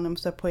det ibland en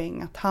sån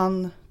poäng att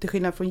han, till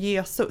skillnad från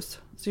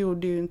Jesus, så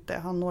gjorde ju inte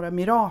han några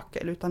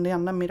mirakel, utan det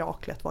enda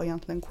miraklet var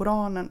egentligen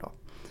Koranen då.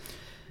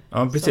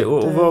 Ja, precis.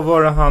 Och vad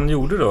var det han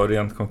gjorde då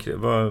rent konkret?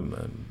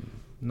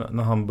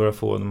 När han började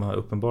få de här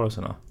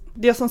uppenbarelserna?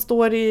 Det som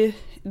står i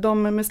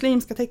de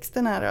muslimska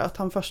texterna är att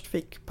han först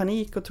fick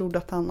panik och trodde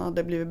att han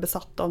hade blivit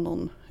besatt av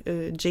någon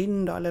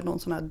djinn då, eller någon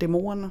sån här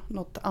demon,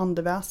 något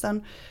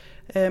andeväsen.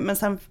 Men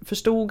sen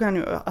förstod han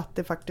ju att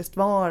det faktiskt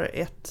var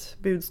ett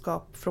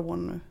budskap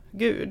från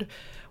Gud.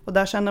 Och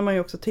där känner man ju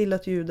också till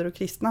att judar och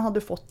kristna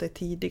hade fått det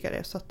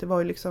tidigare. Så att det var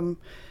ju liksom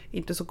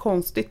inte så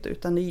konstigt,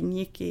 utan det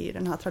ingick i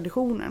den här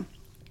traditionen.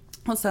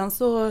 Och sen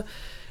så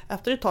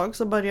efter ett tag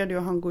så började ju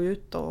han gå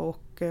ut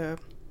och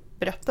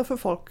berätta för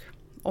folk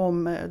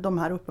om de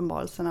här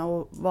uppenbarelserna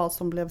och vad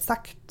som blev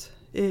sagt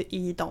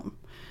i dem.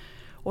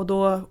 Och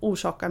då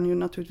orsakade han ju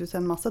naturligtvis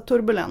en massa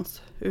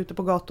turbulens ute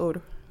på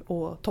gator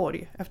och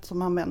torg,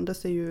 eftersom han vände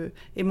sig ju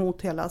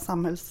emot hela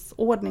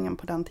samhällsordningen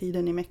på den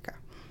tiden i Mekka.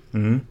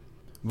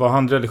 Var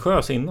han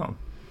religiös innan?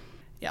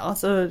 Ja,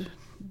 alltså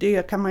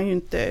det kan man ju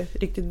inte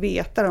riktigt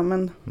veta då,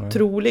 men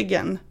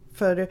troligen.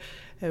 För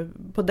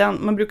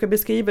man brukar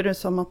beskriva det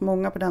som att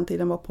många på den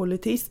tiden var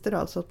politister,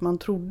 alltså att man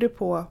trodde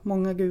på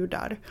många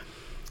gudar.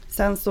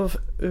 Sen så,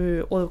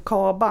 och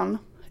Kaban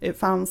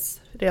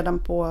fanns redan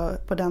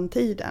på den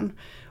tiden.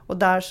 Och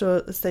där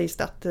så sägs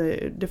det att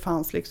det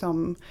fanns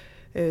liksom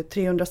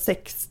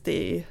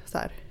 360 så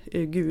här,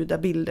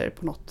 gudabilder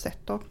på något sätt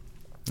då.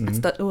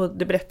 Och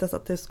det berättas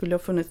att det skulle ha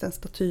funnits en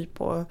staty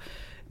på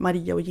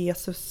Maria och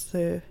Jesus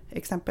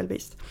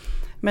exempelvis.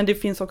 Men det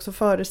finns också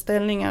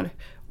föreställningar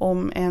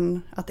om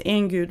att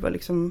en gud var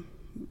liksom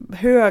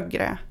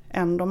högre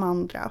än de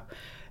andra.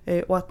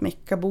 Och att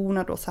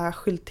Mekkaborna då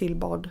särskilt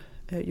tillbad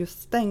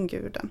just den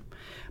guden.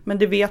 Men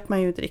det vet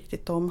man ju inte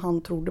riktigt om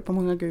han trodde på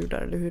många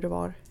gudar eller hur det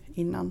var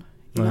innan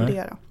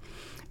det då.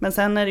 Men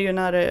sen är det ju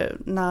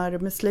när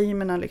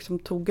muslimerna liksom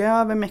tog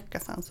över Mekka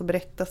sen, så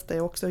berättas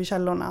det också i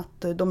källorna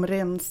att de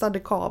rensade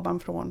Kaban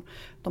från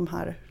de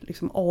här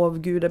liksom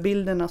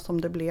avgudabilderna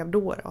som det blev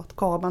då. Att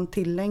Kaban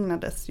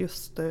tillägnades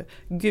just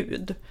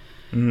Gud.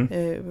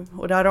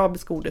 Och det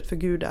arabiska ordet för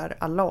Gud är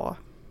Allah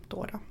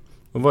då.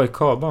 Och vad är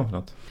Kaban för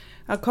något?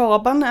 Ja,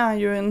 Kaban är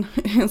ju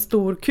en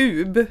stor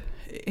kub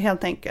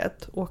helt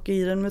enkelt. Och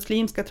i den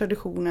muslimska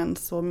traditionen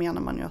så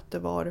menar man ju att det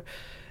var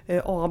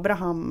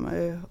Abraham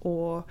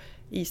och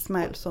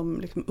Ismael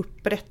som liksom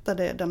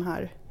upprättade den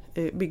här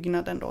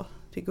byggnaden då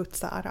till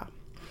Guds ära.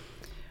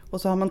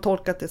 Och så har man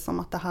tolkat det som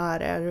att det här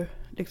är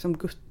liksom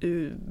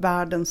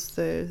världens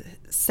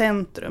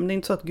centrum. Det är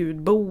inte så att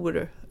Gud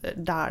bor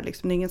där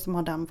liksom. Det är ingen som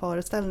har den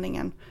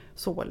föreställningen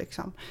så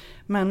liksom.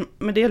 Men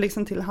det är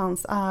liksom till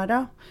hans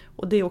ära,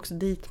 och det är också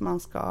dit man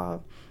ska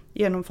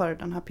genomföra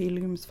den här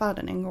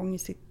pilgrimsfärden en gång i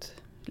sitt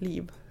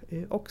liv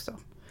också.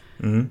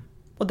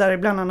 Och där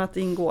bland annat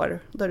ingår,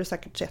 där du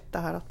säkert sett det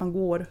här, att man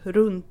går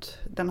runt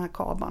den här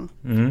Kaban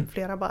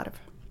flera varv.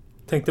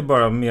 Tänkte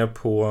bara mer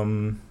på,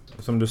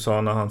 som du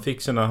sa, när han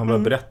fick sig, när han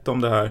började berätta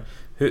om det här.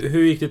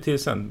 Hur gick det till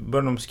sen?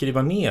 Började de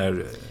skriva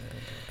ner?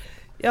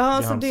 Ja,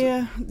 alltså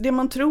det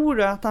man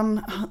tror är att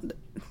han,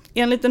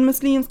 enligt den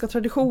muslimska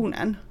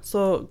traditionen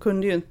så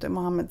kunde ju inte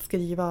Mohammed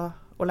skriva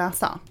och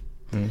läsa.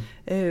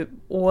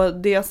 Och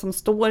det som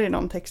står i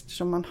de texter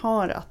som man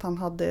har, att han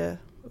hade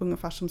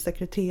ungefär som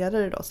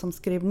sekreterare då, som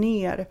skrev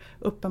ner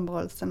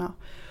uppenbarelserna.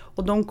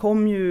 Och de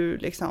kom ju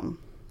liksom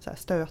så här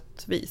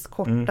stötvis,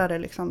 kortare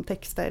liksom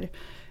texter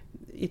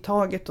i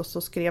taget, och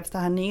så skrevs det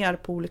här ner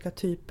på olika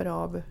typer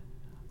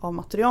av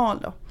material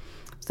då.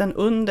 Sen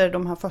under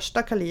de här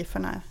första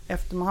kaliferna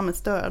efter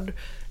Muhammeds död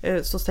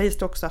så sägs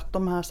det också att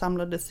de här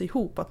samlades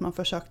ihop, att man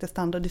försökte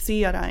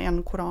standardisera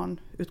en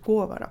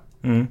koranutgåva då.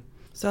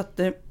 Så att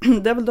det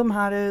är väl de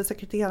här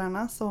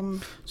sekreterarna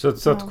som...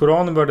 Så att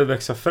Koranen började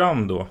växa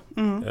fram då?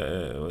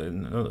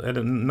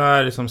 Eller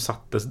när som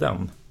sattes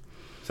den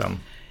sen?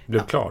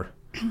 Blev klar?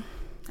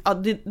 Ja,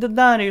 det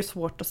där är ju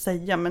svårt att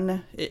säga, men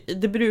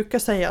det brukar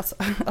sägas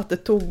att det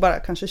tog bara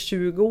kanske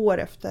 20 år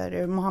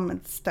efter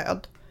Muhammeds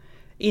död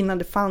innan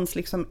det fanns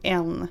liksom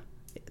en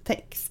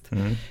text.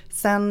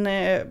 Sen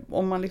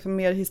om man liksom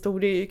mer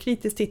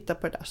historiekritiskt tittar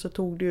på det där så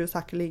tog det ju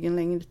säkerligen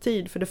längre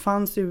tid, för det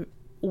fanns ju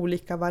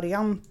olika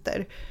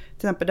varianter. Till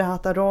exempel det här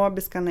att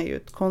arabiskan är ju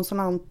ett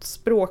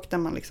konsonantspråk där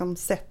man liksom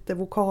sätter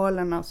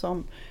vokalerna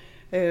som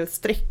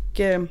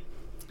streck,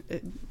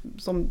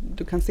 som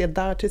du kan se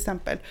där till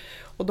exempel.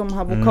 Och de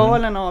här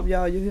vokalerna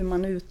avgör ju hur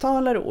man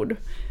uttalar ord.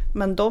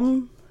 Men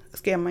de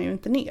skrev man ju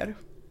inte ner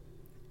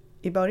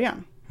i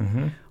början.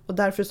 Och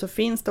därför så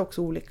finns det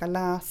också olika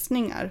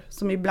läsningar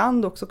som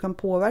ibland också kan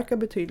påverka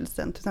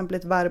betydelsen. Till exempel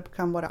ett verb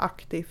kan vara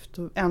aktivt,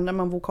 och ändrar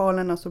man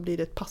vokalerna så blir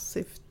det ett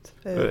passivt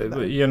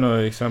verb. Ge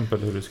några exempel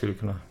hur du skulle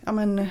kunna... Ja,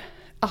 men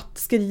att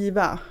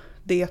skriva,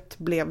 det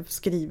blev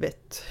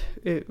skrivet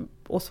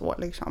och så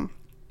liksom.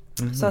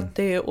 Så att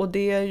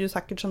det är ju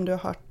säkert som du har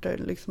hört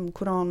liksom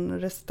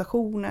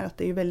koranrecitationer, att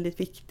det är väldigt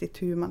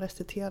viktigt hur man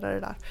reciterar det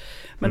där.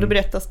 Men då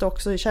berättas det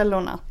också i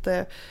källorna att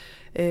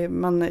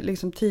man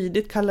liksom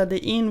tidigt kallade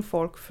in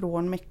folk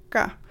från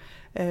Mekka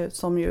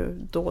som ju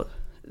då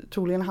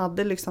troligen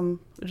hade liksom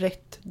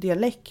rätt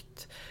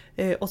dialekt,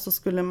 och så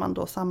skulle man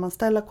då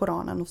sammanställa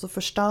Koranen och så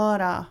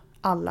förstöra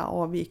alla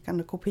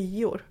avvikande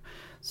kopior.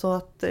 Så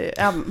att,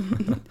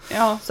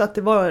 så att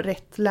det var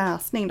rätt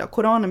läsning då.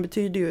 Koranen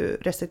betyder ju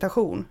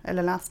recitation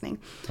eller läsning.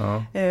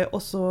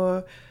 Och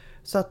så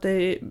att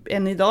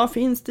än idag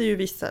finns det ju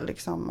vissa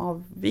liksom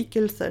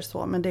avvikelser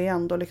så, men det är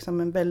ändå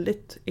liksom en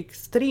väldigt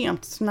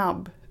extremt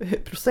snabb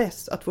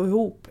process att få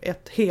ihop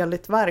ett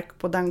heligt verk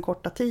på den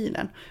korta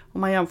tiden.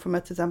 Om man jämför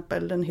med till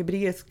exempel den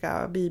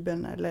hebreiska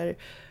bibeln eller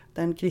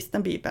den kristna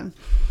bibeln,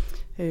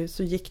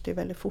 så gick det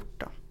väldigt fort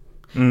då.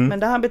 Men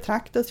det här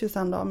betraktas ju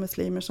sedan av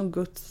muslimer som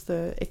Guds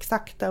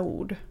exakta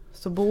ord.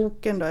 Så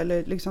boken då,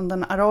 eller liksom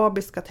den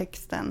arabiska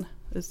texten,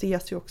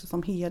 ses ju också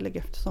som helig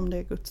eftersom det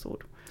är Guds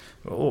ord.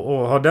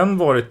 Och har den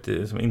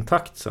varit som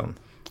intakt sen?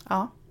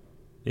 Ja.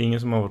 Det är ingen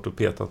som har varit och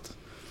petat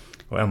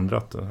och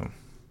ändrat?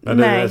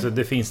 Nej. Alltså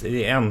det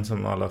är en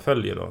som alla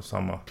följer då,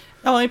 samma?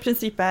 Ja, i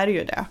princip är det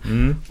ju det.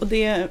 Och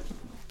det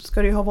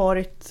ska det ju ha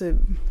varit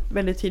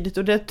väldigt tidigt.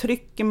 Och det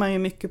trycker man ju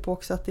mycket på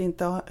också, att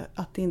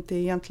det inte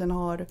egentligen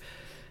har...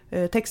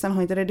 Texten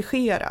har inte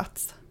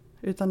redigerats,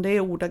 utan det är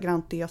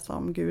ordagrant det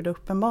som Gud har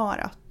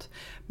uppenbarat.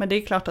 Men det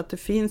är klart att det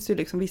finns ju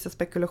liksom vissa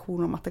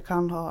spekulationer om att det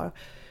kan ha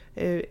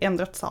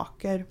ändrat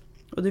saker.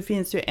 Och det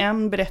finns ju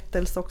en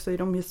berättelse också i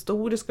de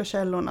historiska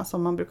källorna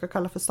som man brukar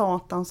kalla för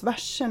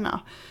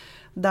Satansverserna.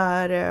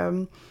 Där,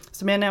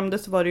 som jag nämnde,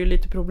 så var det ju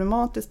lite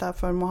problematiskt där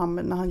för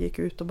Muhammed när han gick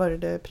ut och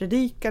började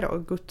predika då,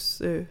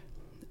 Guds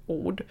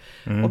ord.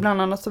 Och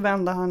bland annat så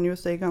vände han ju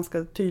sig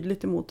ganska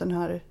tydligt emot den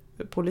här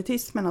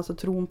politismen, alltså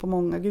tron på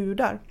många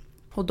gudar.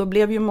 Och då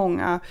blev ju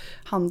många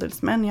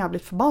handelsmän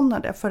jävligt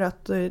förbannade, för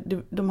att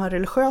de här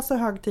religiösa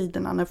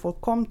högtiderna när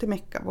folk kom till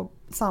Mekka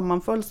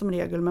sammanföll som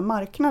regel med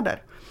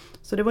marknader.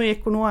 Så det var ju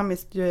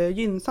ekonomiskt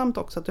gynnsamt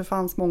också att det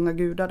fanns många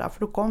gudar där, för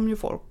då kom ju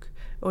folk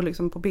och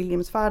liksom på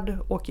pilgrimsfärd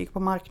och gick på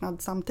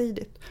marknad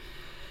samtidigt.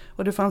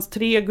 Och det fanns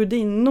 3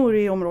 gudinnor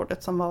i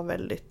området som var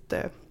väldigt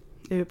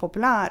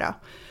populära.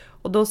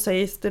 Och då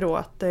sägs det då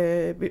att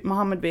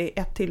Muhammed vid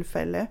ett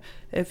tillfälle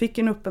fick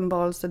en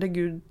uppenbarelse där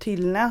Gud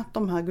tillät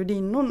de här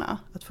gudinnorna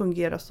att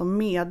fungera som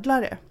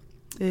medlare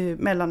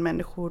mellan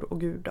människor och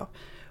Gud då.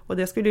 Och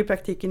det skulle i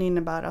praktiken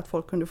innebära att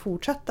folk kunde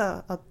fortsätta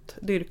att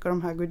dyrka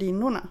de här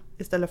gudinnorna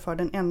istället för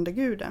den enda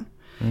guden.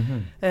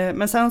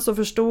 Men sen så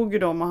förstod ju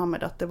då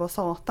Muhammed att det var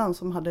Satan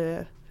som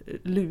hade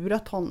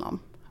lurat honom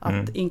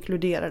att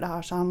inkludera det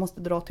här, så han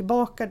måste dra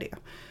tillbaka det.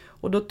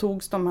 Och då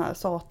togs de här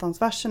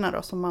Satansverserna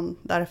då, som man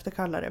därefter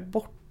kallar det,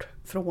 bort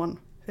från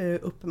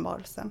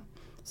uppenbarelsen.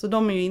 Så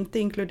de är ju inte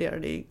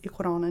inkluderade i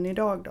Koranen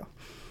idag då.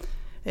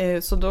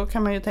 Så då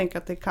kan man ju tänka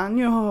att det kan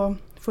ju ha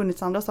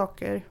funnits andra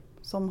saker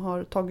som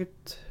har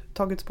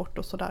tagits bort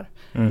och sådär.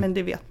 Men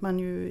det vet man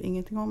ju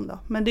ingenting om då.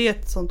 Men det är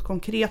ett sånt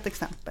konkret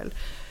exempel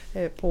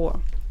på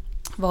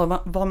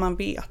vad man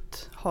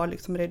vet har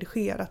liksom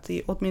redigerats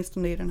i,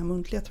 åtminstone i den här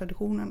muntliga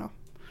traditionen då.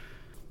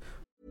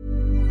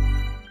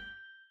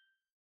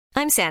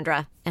 I'm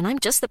Sandra, and I'm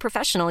just the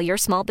professional your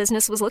small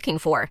business was looking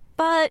for.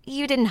 But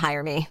you didn't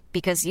hire me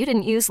because you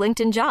didn't use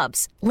LinkedIn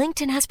Jobs.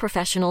 LinkedIn has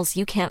professionals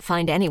you can't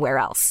find anywhere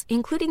else,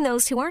 including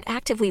those who aren't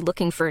actively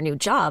looking for a new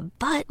job,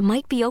 but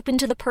might be open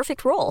to the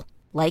perfect role,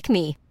 like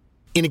me.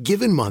 In a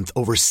given month,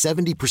 over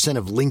 70%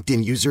 of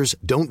LinkedIn users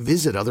don't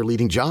visit other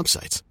leading job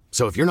sites.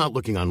 So if you're not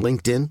looking on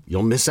LinkedIn,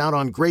 you'll miss out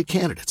on great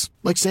candidates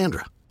like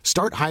Sandra.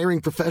 Start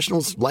hiring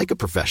professionals like a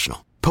professional.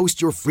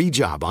 Post your free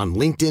job on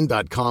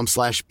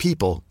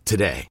linkedin.com/people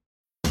today.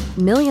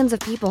 Millions of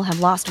people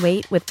have lost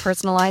weight with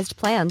personalized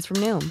plans from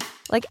Noom.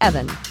 Like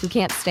Evan, who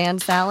can't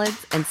stand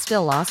salads and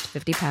still lost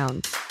 50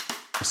 pounds.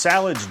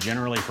 Salads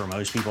generally for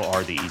most people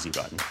are the easy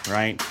button,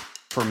 right?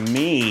 For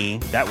me,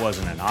 that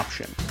wasn't an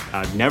option.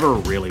 I never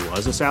really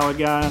was a salad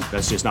guy.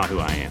 That's just not who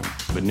I am.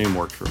 But Noom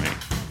worked for me.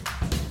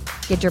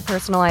 Get your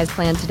personalized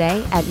plan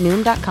today at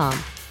Noom.com.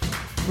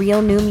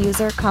 Real Noom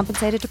user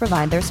compensated to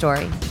provide their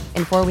story.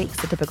 In 4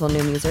 weeks, the typical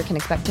Noom user can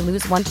expect to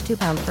lose 1 to 2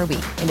 pounds per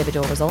week.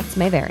 Individual results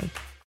may vary.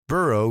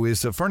 Burrow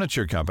is a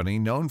furniture company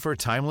known for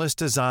timeless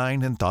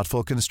design and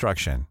thoughtful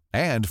construction,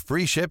 and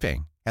free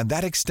shipping, and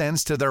that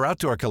extends to their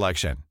outdoor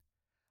collection.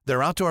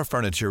 Their outdoor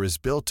furniture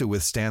is built to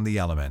withstand the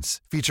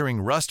elements,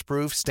 featuring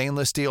rust-proof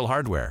stainless steel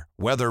hardware,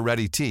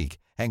 weather-ready teak,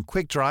 and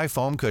quick-dry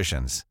foam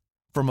cushions.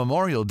 For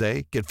Memorial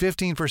Day, get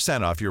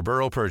 15% off your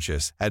Burrow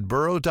purchase at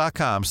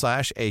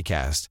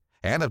burrow.com/acast,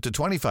 and up to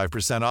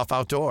 25% off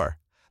outdoor.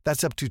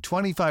 That's up to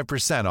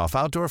 25% off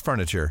outdoor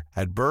furniture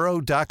at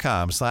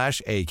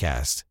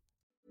burrow.com/acast.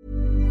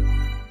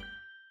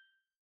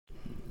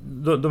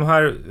 De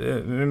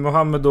här,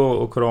 Mohammed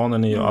och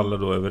Koranen är ju alla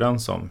då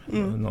överens om.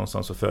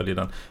 Någonstans så följer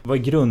den. Vad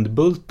är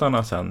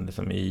grundbultarna sen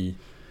liksom, i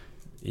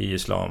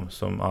islam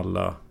som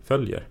alla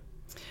följer?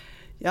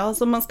 Ja,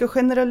 alltså om man ska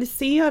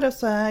generalisera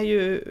så är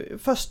ju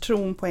först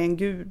tron på en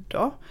gud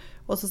då.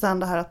 Och så sen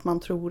det här att man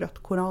tror att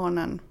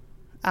Koranen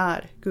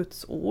är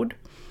Guds ord.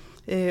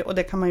 Och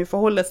det kan man ju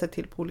förhålla sig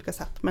till på olika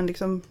sätt. Men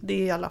liksom, det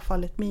är i alla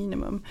fall ett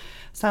minimum.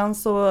 Sen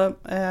så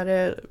är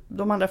det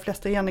de allra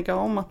flesta eniga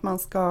om att man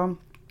ska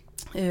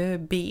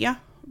be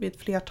vid ett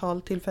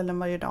flertal tillfällen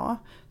varje dag.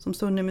 Som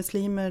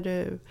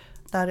sunnimuslimer,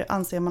 där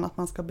anser man att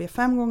man ska be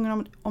 5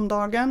 gånger om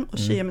dagen. Och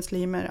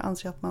shia-muslimer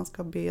anser att man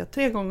ska be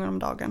 3 gånger om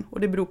dagen. Och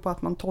det beror på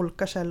att man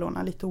tolkar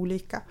källorna lite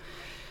olika.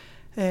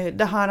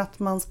 Det här att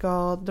man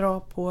ska dra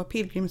på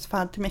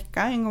pilgrimsfärd till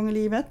Mekka en gång i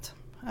livet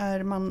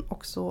är man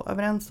också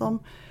överens om.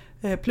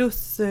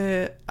 Plus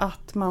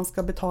att man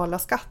ska betala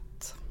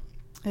skatt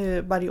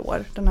varje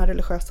år. Den här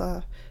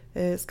religiösa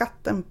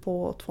skatten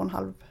på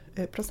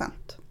 2,5%.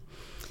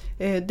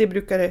 Det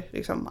brukar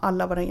liksom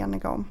alla vara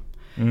eniga om.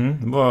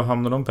 Var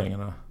hamnar de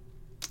pengarna?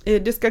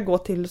 Det ska gå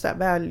till så här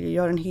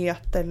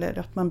välgörenhet eller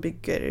att man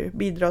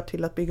bidrar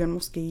till att bygga en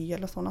moské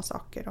eller sådana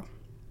saker. Då.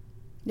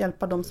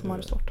 Hjälpa de som har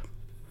det svårt.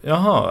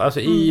 Jaha, alltså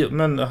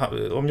men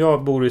om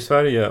jag bor i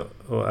Sverige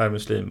och är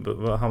muslim,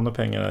 vad hamnar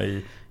pengarna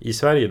i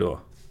Sverige då?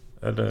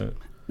 Eller?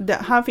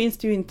 Här finns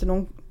det ju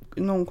inte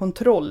någon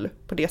kontroll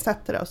på det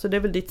sättet. Alltså det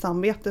är väl ditt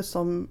samvete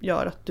som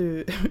gör att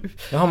du...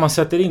 Jaha, man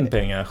sätter in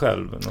pengar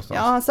själv någonstans?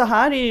 Ja, så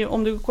här är ju,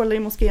 om du kollar i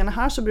moskéerna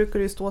här så brukar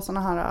det ju stå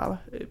såna här,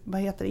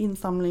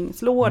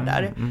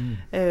 insamlingslådor.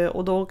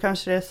 Och då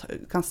kanske det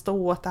kan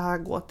stå att det här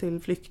går till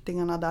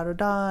flyktingarna där och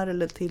där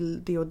eller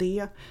till det och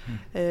det.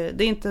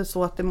 Det är inte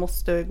så att det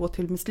måste gå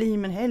till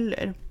muslimer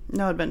heller,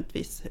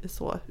 nödvändigtvis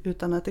så,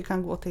 utan att det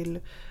kan gå till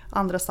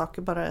andra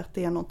saker, bara att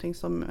det är någonting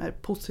som är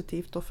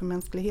positivt då för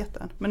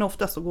mänskligheten. Men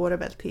ofta så går det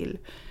väl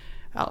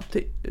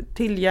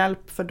till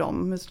hjälp för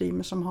de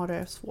muslimer som har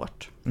det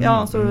svårt.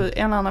 Så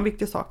en annan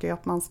viktig sak är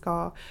att man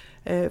ska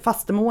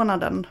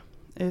fastemånaden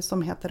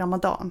som heter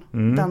Ramadan.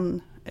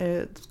 Den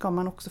ska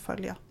man också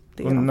följa.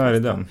 Och när är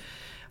den?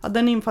 Ja,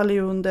 den infaller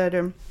ju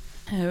under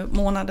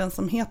månaden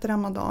som heter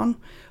Ramadan.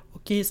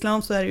 Och i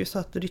islam så är det ju så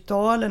att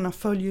ritualerna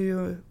följer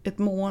ju ett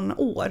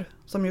månår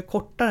som är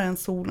kortare än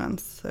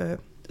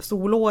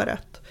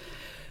solåret.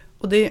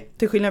 Och det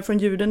till skillnad från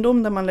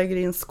judendom där man lägger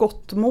in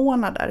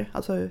skottmånader.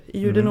 Alltså i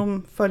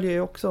judendom följer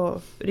ju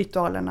också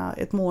ritualerna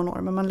ett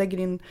månår. Men man lägger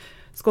in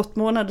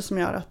skottmånader som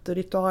gör att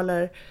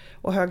ritualer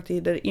och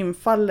högtider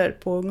infaller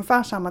på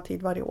ungefär samma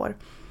tid varje år.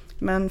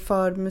 Men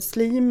för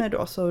muslimer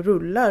då så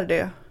rullar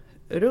det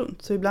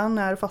runt. Så ibland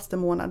är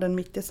fastemånaden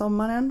mitt i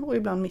sommaren och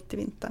ibland mitt i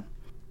vintern.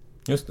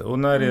 Just det, och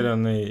när är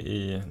den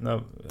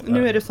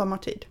Nu är det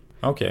sommartid.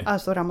 Okej.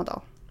 Alltså Ramadan.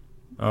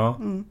 Ja,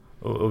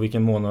 och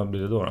vilken månad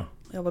blir det då?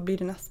 Ja, vad blir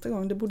det nästa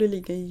gång? Det borde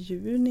ligga i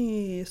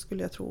juni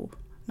skulle jag tro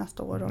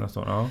nästa år. Då. Nästa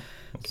år, ja.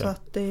 Okay. Så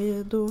att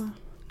då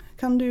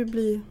kan det ju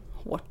bli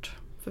hårt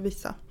för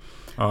vissa.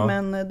 Ja.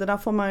 Men det där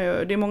får man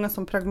ju, det är många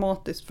som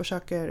pragmatiskt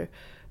försöker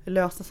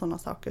lösa sådana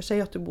saker.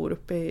 Säg att du bor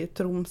uppe i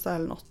Tromsö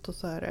eller något och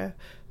så är det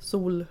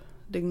sol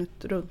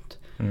dygnet runt.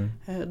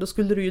 Då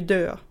skulle du ju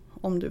dö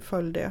om du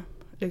följde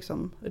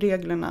liksom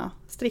reglerna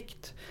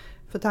strikt.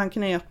 För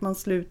tanken är att man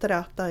slutar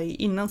äta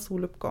innan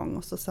soluppgång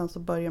och sen så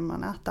börjar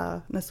man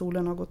äta när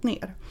solen har gått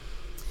ner.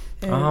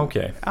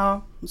 Okej.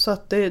 Ja, så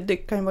att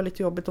det kan ju vara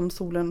lite jobbigt om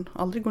solen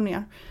aldrig går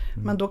ner.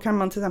 Men då kan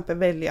man till exempel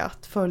välja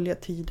att följa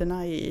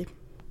tiderna i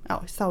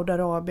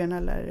Saudiarabien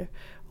eller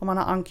om man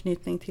har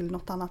anknytning till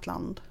något annat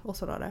land och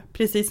sådär.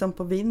 Precis som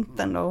på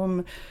vintern då,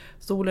 om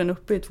solen är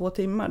uppe i 2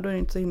 timmar då är det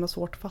inte så himla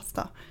svårt att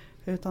fasta.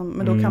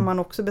 Men då kan man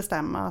också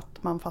bestämma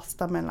att man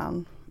fastar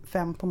mellan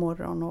 5 på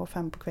morgonen och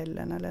 5 på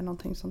kvällen eller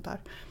någonting sånt där.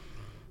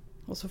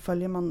 Och så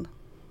följer man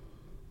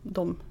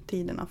de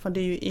tiderna. För det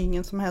är ju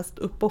ingen som helst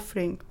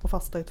uppoffring att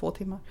fasta i 2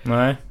 timmar.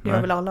 Nej. Det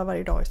gör väl alla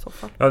varje dag i så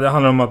fall. Ja, det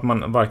handlar om att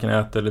man varken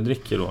äter eller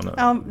dricker då nu.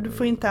 Ja, du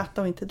får inte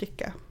äta och inte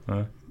dricka.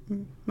 Nej.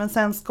 Men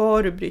sen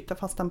ska du bryta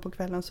fastan på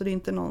kvällen, så det är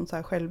inte någon så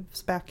här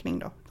självspäkning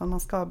då, utan man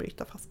ska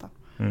bryta fastan.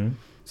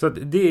 Så att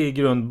det är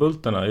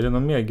grundbultarna. Är det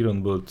någon mer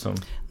grundbult som...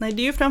 Nej,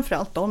 det är ju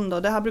framförallt de då.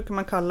 Det här brukar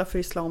man kalla för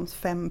islams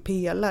 5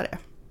 pelare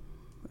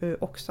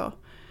också.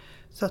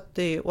 Så att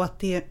det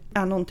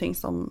är någonting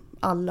som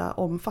alla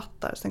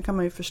omfattar. Sen kan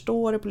man ju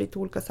förstå det på lite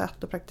olika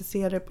sätt och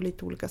praktisera det på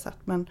lite olika sätt.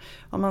 Men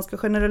om man ska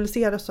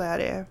generalisera så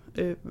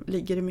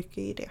ligger det mycket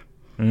i det.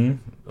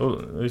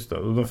 Och just det,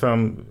 och de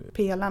 5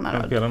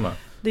 pelarna.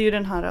 Det är ju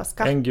den här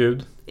skatten.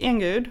 En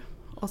gud.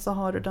 Och så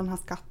har du den här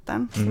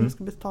skatten som du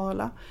ska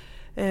betala.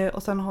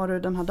 Och sen har du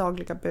den här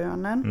dagliga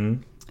bönen.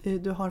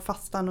 Du har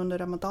fastan under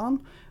Ramadan.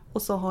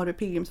 Och så har du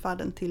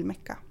pilgrimsfärden till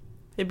Mekka.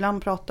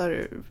 Ibland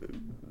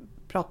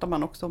pratar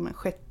man också om en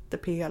 6:e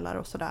pelare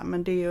och sådär.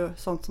 Men det är ju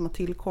sånt som har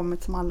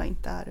tillkommit som alla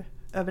inte är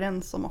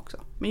överens om också.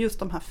 Men just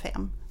de här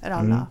 5 är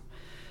alla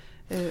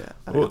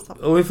överens om.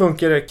 Och hur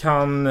funkar det?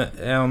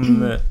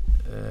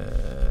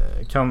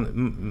 Kan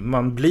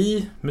man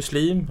bli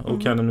muslim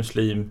och kan en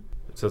muslim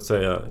så att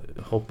säga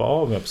hoppa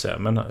av, med att säga,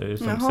 men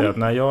säga att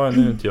nej, nu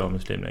är inte jag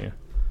muslim längre?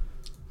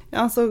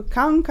 Alltså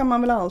kan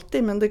man väl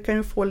alltid, men det kan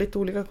ju få lite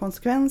olika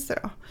konsekvenser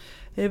då.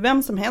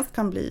 Vem som helst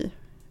kan bli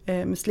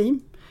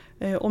muslim.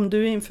 Om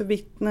du inför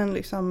vittnen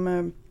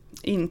liksom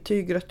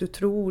intyger att du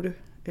tror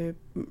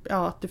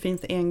att det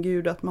finns en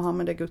gud och att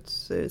Muhammed är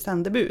Guds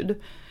sändebud,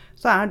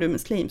 så är du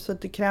muslim. Så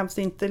att det krävs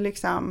inte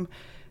liksom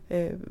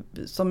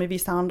som i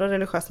vissa andra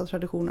religiösa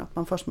traditioner att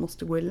man först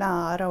måste gå i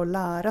lära och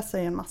lära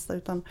sig en massa,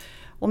 utan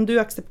om du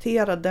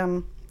accepterar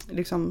den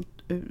liksom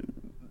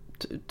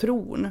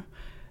tron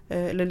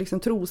eller liksom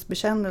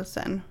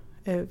trosbekännelsen,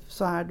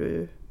 så är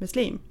du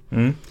muslim.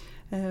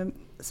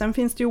 Sen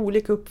finns det ju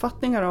olika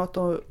uppfattningar att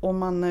om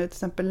man till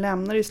exempel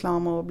lämnar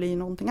islam och blir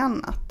någonting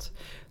annat,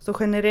 så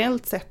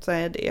generellt sett så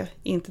är det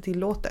inte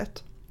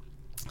tillåtet.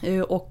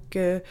 Och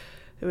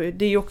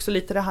det är ju också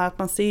lite det här att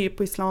man ser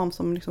på islam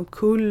som liksom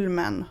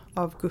kulmen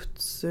av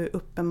Guds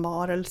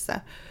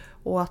uppenbarelse,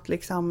 och att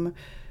liksom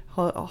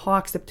ha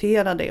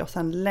accepterat det och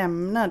sen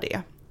lämna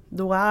det,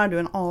 då är du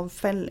en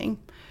avfälling.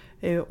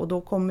 Och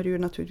då kommer du ju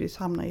naturligtvis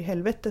hamna i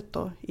helvetet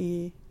då,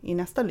 i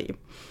nästa liv.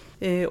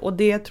 Och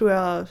det tror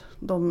jag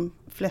de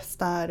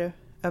flesta är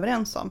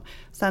överens om.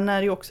 Sen är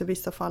det ju också i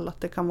vissa fall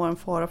att det kan vara en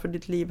fara för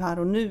ditt liv här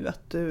och nu.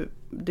 Att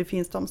det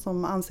finns de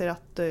som anser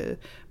att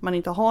man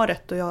inte har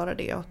rätt att göra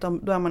det. Och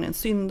då är man en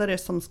syndare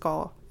som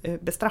ska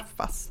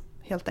bestraffas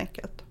helt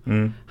enkelt.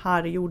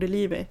 Här i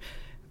jordelivet.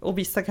 Och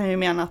vissa kan ju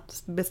mena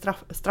att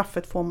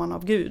straffet får man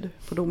av Gud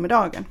på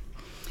domedagen.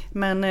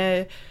 Men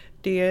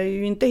det är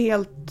ju inte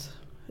helt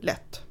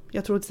lätt.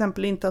 Jag tror till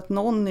exempel inte att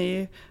någon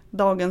i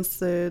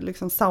dagens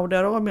liksom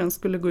Saudiarabien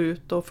skulle gå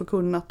ut och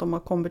förkunna att de har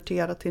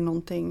konverterat till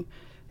någonting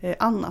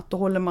annat. Då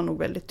håller man nog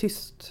väldigt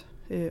tyst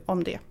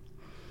om det.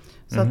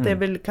 Så att det är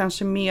väl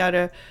kanske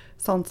mer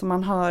sånt som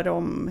man hör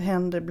om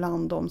händer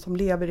bland de som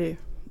lever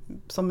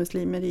som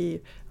muslimer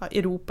i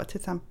Europa till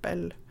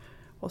exempel,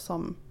 och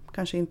som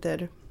kanske inte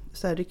är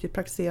så här riktigt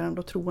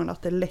praktiserande och troende,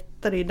 att det är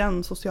lättare i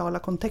den sociala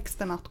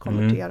kontexten att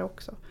konvertera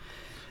också.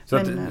 Så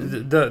att,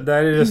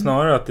 där är det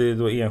snarare att det är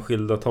då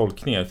enskilda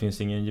tolkningar, det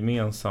finns ingen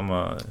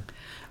gemensamma...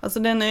 Alltså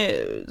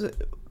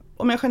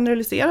om jag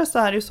generaliserar så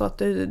är det ju så att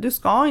du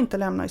ska inte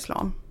lämna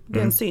islam. Det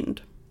är en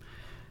synd.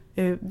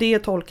 Det är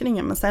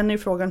tolkningen, men sen är ju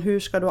frågan, hur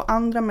ska då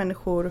andra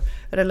människor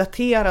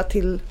relatera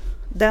till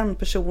den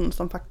person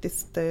som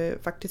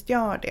faktiskt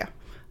gör det?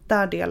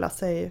 Där delar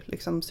sig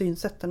liksom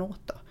synsätten åt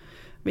då.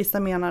 Vissa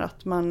menar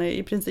att man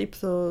i princip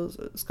så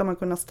ska man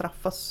kunna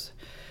straffas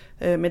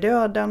med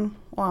döden,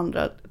 och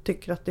andra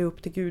tycker att det är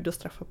upp till Gud att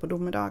straffa på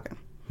domedagen.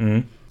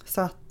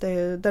 Så att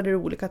där är det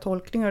olika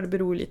tolkningar, det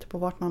beror lite på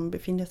vart man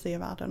befinner sig i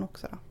världen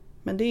också då.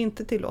 Men det är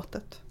inte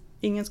tillåtet.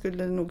 Ingen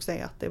skulle nog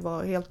säga att det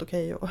var helt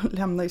okej att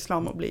lämna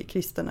islam och bli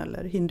kristen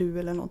eller hindu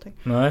eller någonting.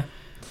 Nej.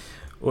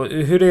 Och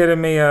hur är det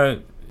med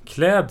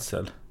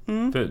klädsel?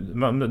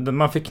 För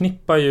man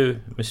förknippar ju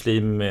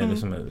muslim med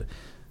liksom,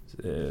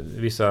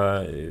 vissa...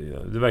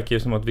 Det verkar ju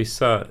som att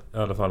vissa i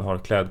alla fall har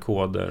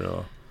klädkoder.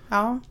 Och...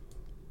 Ja.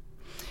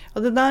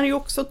 Och det där är ju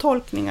också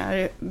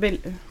tolkningar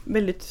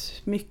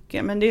väldigt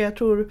mycket. Men jag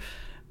tror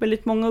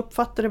väldigt många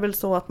uppfattar det väl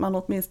så att man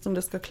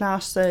åtminstone ska klä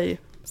sig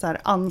så här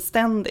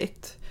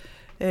anständigt.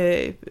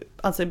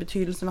 Alltså i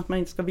betydelsen att man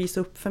inte ska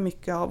visa upp för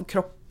mycket av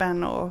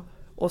kroppen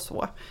och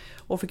så.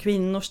 Och för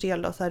kvinnors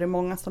del då, så är det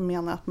många som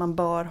menar att man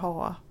bör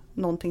ha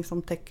någonting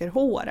som täcker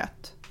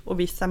håret. Och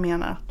vissa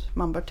menar att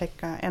man bör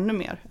täcka ännu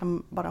mer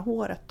än bara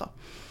håret då.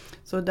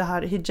 Så det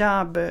här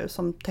hijab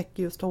som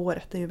täcker just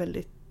håret är ju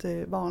väldigt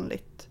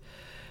vanligt.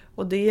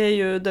 Och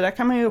det där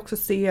kan man ju också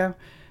se,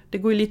 det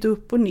går ju lite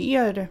upp och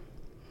ner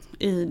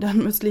i den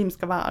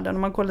muslimska världen.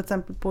 Om man kollar till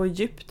exempel på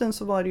Egypten,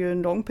 så var det ju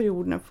en lång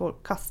period när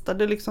folk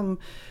kastade liksom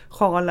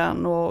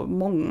sjalen och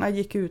många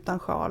gick utan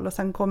sjal. Och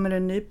sen kommer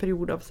en ny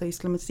period av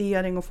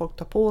islamisering och folk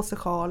tar på sig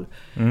sjal.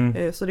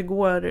 Så det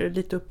går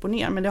lite upp och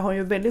ner. Men det har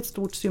ju väldigt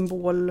stort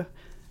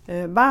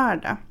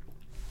symbolvärde,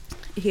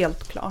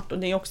 helt klart. Och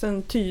det är också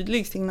en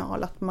tydlig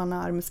signal att man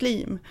är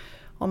muslim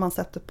om man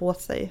sätter på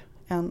sig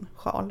en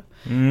sjal.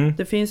 Mm.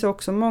 Det finns ju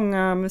också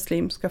många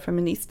muslimska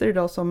feminister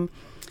idag som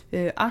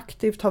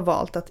aktivt har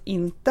valt att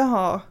inte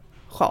ha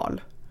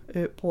sjal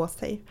på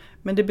sig.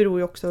 Men det beror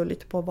ju också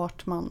lite på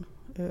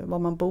var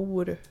man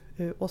bor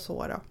och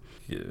så då.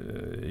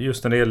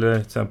 Just när det gäller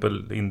till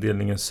exempel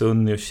indelningen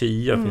sunni och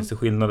shia, finns det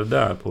skillnader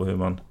där på hur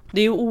man...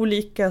 Det är ju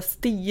olika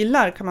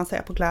stilar kan man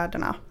säga på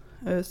kläderna.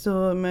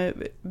 Så med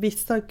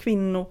vissa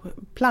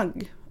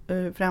kvinnoplagg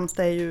främst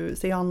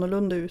ser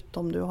annorlunda ut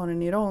om du har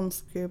en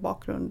iransk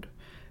bakgrund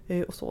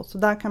och så. Så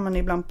där kan man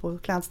ibland på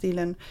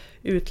klädstilen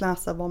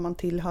utläsa vad man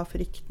tillhör för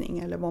riktning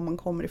eller var man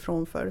kommer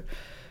ifrån för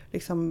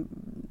liksom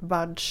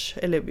världs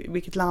eller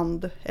vilket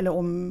land eller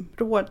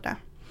område.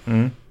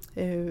 Mm.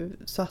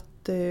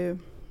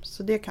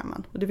 Så det kan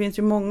man. Och det finns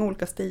ju många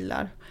olika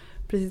stilar.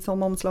 Precis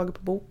som omslaget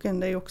på boken,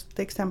 det är också ett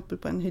exempel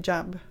på en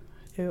hijab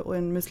och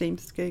en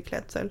muslimsk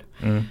klädsel.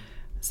 Mm.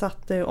 Så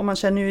att om man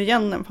känner ju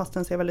igen den fast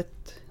den ser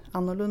väldigt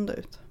annorlunda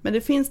ut. Men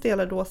det finns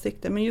delade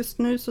åsikter. Men just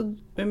nu så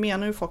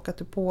menar ju folk att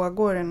det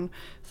pågår en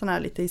sån här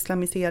lite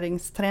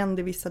islamiseringstrend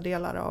i vissa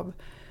delar av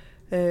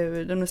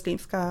den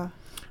muslimska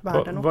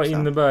världen också. Vad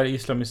innebär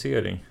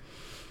islamisering?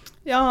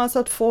 Ja, alltså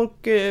att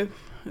folk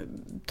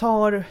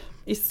tar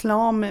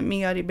islam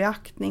mer i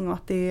beaktning och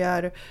att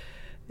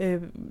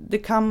det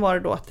kan vara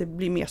då att det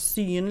blir mer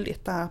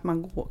synligt där att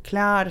man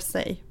klär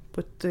sig på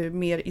ett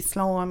mer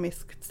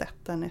islamiskt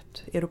sätt än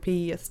ett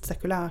europeiskt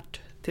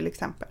sekulärt till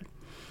exempel.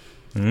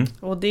 Mm.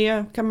 Och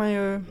det kan man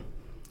ju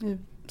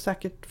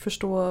säkert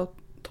förstå och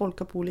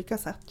tolka på olika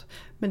sätt.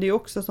 Men det är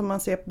också som man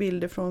ser på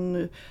bilder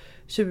från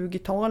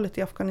 20-talet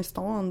i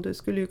Afghanistan. Det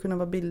skulle ju kunna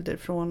vara bilder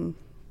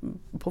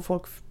på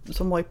folk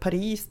som var i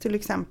Paris till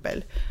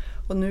exempel.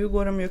 Och nu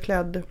går de ju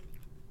klädd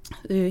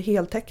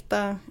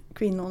heltäckta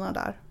kvinnorna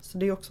där. Så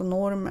det är också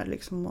normer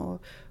liksom,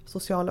 och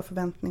sociala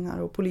förväntningar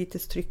och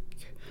politiskt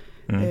tryck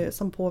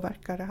som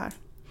påverkar det här.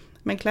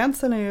 Men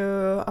klädseln är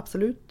ju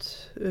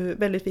absolut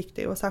väldigt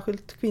viktig och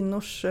särskilt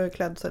kvinnors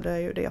klädsel är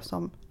ju det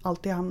som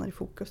alltid hamnar i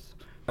fokus.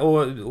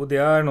 Och det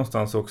är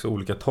någonstans också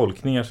olika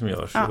tolkningar som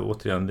görs. Ja.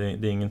 Återigen, det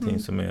är ingenting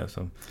som är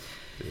som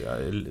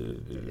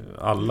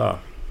alla.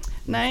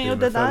 Nej, och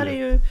det där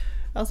är ju,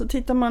 alltså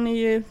tittar man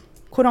i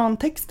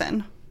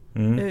korantexten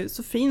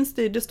så finns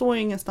det står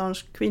ju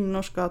ingenstans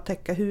kvinnor ska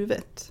täcka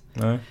huvudet.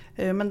 Nej.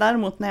 Men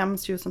däremot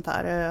nämns ju sånt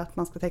här att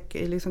man ska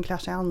liksom klä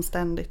sig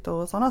anständigt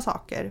och sådana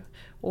saker.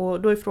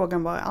 Och då är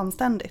frågan vad är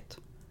anständigt?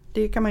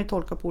 Det kan man ju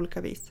tolka på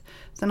olika vis.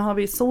 Sen har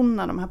vi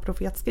Sunna, de här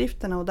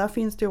profetskrifterna, och där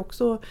finns det ju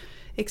också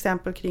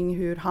exempel kring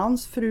hur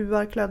hans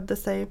fruar klädde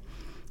sig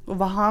och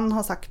vad han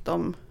har sagt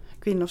om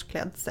kvinnors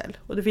klädsel.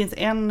 Och det finns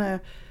en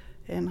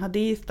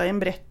hadith, en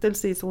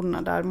berättelse i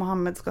Sunna där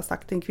Mohammed ska ha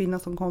sagt till en kvinna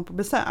som kom på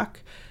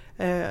besök.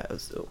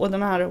 Och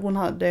hon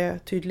hade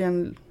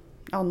tydligen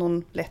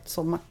någon lätt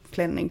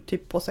sommarklänning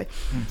typ på sig.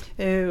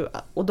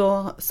 Och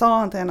då sa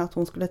han till henne att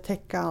hon skulle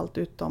täcka allt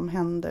utom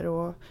händer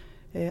och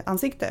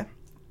ansikte.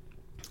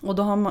 Och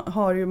då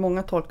har ju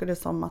många tolkat det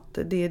som att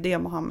det är det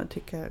Mohammed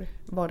tycker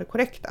var det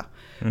korrekta.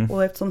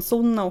 Och eftersom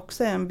Sunna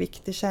också är en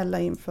viktig källa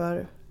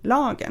inför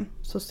lagen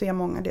så ser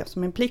många det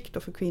som en plikt då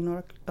för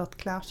kvinnor att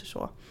klä sig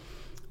så.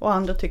 Och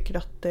andra tycker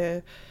att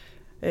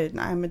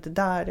nej, men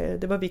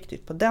det var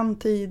viktigt på den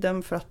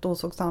tiden för att då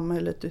såg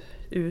samhället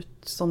ut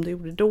som det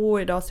gjorde då.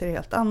 Idag ser det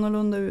helt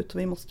annorlunda ut och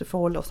vi måste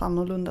förhålla oss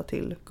annorlunda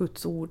till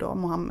Guds ord och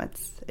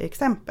Mohammeds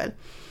exempel.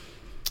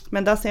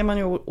 Men där ser man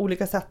ju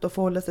olika sätt att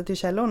förhålla sig till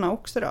källorna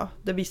också då.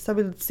 Där vissa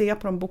vill se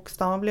på de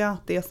bokstavliga,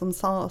 det som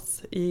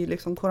sades i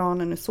liksom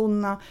Koranen och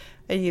Sunna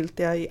är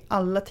giltiga i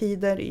alla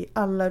tider, i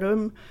alla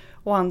rum.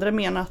 Och andra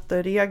menar att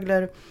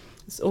regler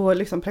och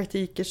liksom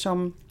praktiker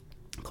som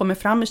kommer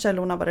fram i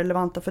källorna var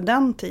relevanta för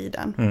den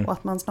tiden. Och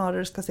att man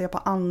snarare ska se på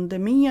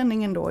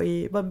andemeningen då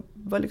i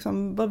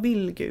vad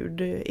vill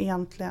Gud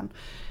egentligen.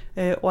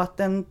 Och att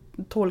den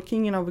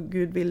tolkningen av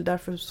Gud vill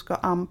därför ska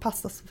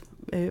anpassas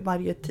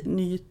varje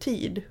ny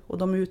tid och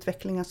de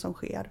utvecklingar som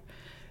sker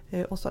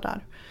och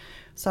sådär.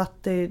 Så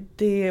att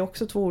det är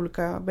också två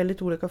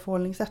väldigt olika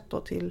förhållningssätt då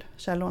till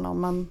källorna.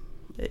 Om man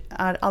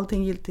är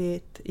allting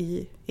giltigt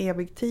i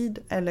evig tid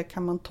eller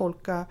kan man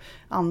tolka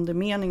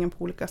andemeningen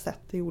på olika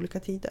sätt i olika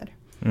tider?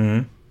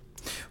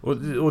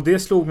 Och det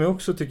slog mig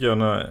också tycker jag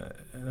när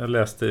jag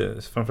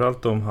läste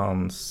framförallt om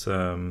hans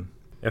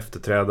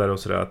efterträdare och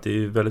sådär, att det är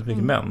ju väldigt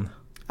mycket män.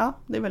 Ja,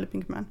 det är väldigt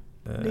mycket män.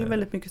 Det är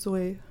väldigt mycket så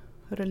i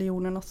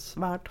religionernas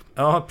värld.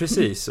 Ja,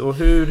 precis. Och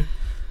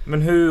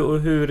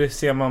hur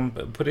ser man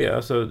på det?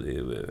 Alltså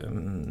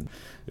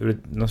ur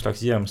någon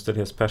slags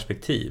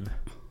jämställdhetsperspektiv?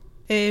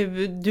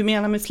 Du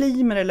menar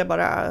muslimer eller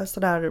bara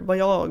sådär vad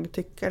jag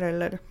tycker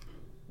eller?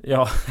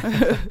 Ja,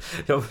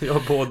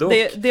 både och.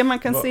 Det man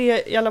kan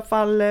se i alla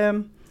fall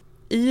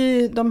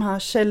i de här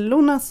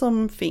källorna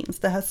som finns,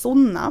 det här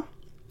Sunna,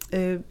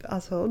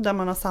 alltså där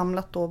man har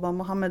samlat då vad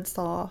Mohammed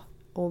sa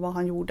och vad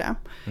han gjorde.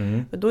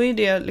 Då är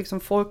det liksom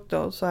folk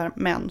då, så här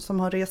män som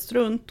har rest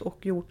runt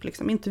och gjort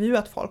liksom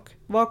intervjuat folk.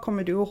 Vad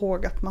kommer du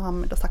ihåg att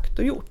Mohammed har sagt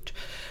och gjort?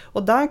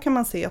 Och där kan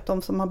man se att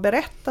de som har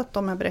berättat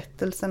de här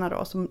berättelserna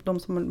då, de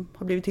som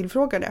har blivit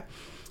tillfrågade,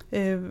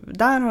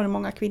 där har det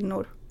många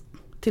kvinnor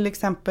till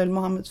exempel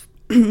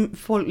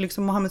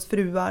Mohammeds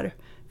fruar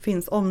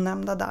finns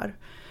omnämnda där.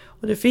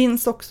 Och det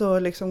finns också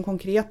liksom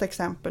konkreta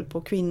exempel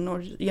på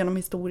kvinnor genom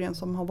historien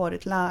som har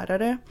varit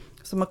lärare,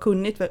 som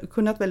har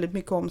kunnat väldigt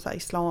mycket om så här,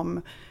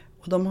 islam,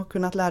 och de har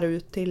kunnat lära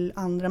ut till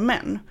andra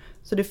män.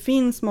 Så det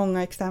finns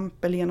många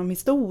exempel genom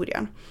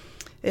historien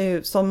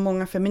som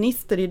många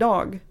feminister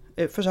idag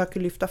försöker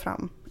lyfta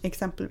fram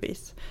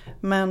exempelvis.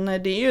 Men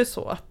det är ju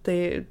så att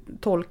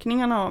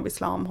tolkningarna av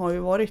islam har ju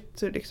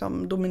varit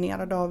liksom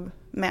dominerade av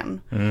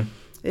män.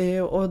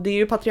 Och det är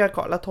ju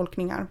patriarkala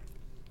tolkningar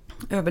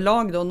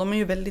överlag då. De är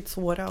ju väldigt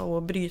svåra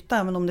att bryta,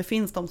 även om det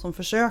finns de som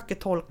försöker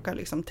tolka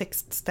liksom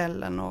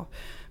textställen och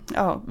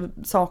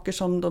saker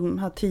som de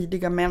här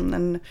tidiga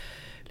männen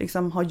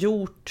liksom har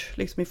gjort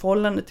liksom i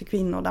förhållande till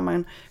kvinnor, där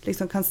man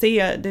liksom kan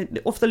se,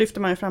 ofta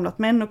lyfter man ju fram att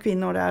män och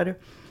kvinnor är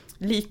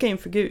lika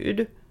inför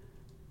Gud.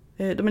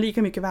 De är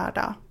lika mycket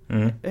värda.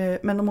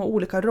 Men de har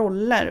olika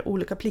roller,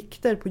 olika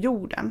plikter på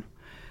jorden.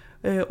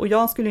 Och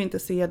jag skulle inte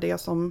se det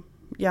som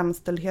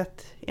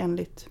jämställdhet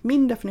enligt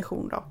min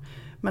definition då.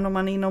 Men om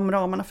man inom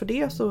ramarna för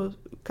det så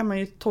kan man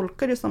ju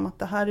tolka det som att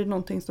det här är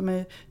någonting som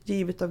är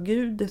givet av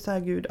Gud. Det är så här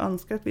Gud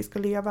önskar att vi ska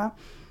leva.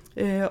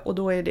 Och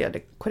då är det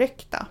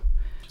korrekta.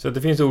 Så att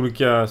det finns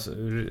olika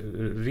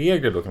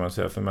regler då, kan man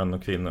säga, för män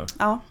och kvinnor?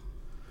 Ja.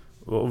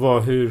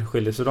 Och hur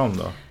skiljer sig de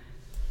då?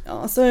 Ja,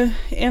 alltså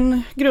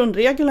en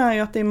grundregel är ju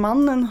att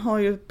mannen har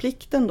ju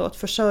plikten då att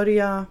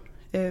försörja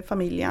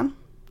familjen.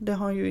 Det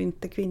har ju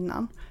inte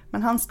kvinnan.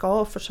 Men han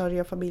ska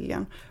försörja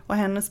familjen. Och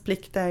hennes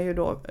plikt är ju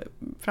då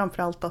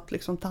framförallt att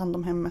liksom ta hand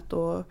om hemmet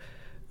och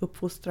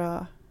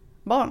uppfostra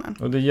barnen.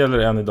 Och det gäller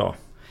än idag?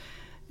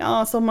 Ja,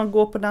 alltså om man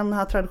går på den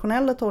här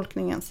traditionella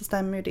tolkningen så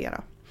stämmer ju det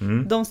då.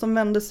 De som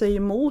vänder sig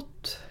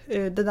emot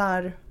det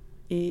där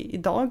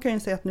idag kan ju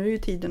säga att nu är ju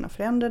tiderna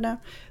förändrade.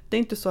 Det är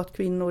inte så att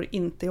kvinnor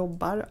inte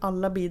jobbar.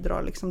 Alla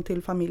bidrar liksom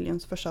till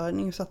familjens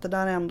försörjning, så att det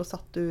där är ändå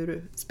satt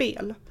ur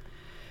spel.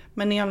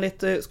 Men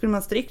enligt, skulle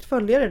man strikt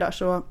följa det där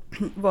så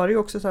var det ju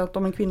också så att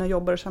om en kvinna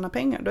jobbar och tjänar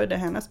pengar, då är det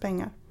hennes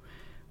pengar.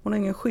 Hon har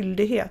ingen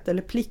skyldighet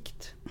eller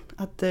plikt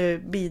att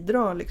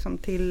bidra liksom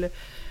till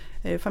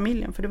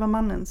familjen, för det var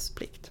mannens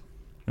plikt.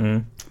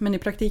 Men i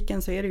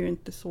praktiken så är det ju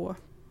inte så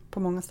på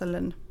många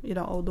ställen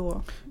idag. Och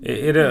då...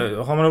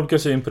 Har man olika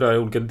syn på det här i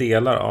olika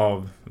delar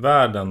av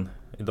världen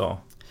idag?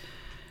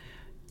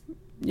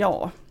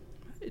 Ja,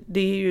 det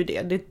är ju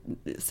det.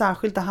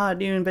 Särskilt det här,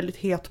 det är ju en väldigt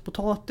het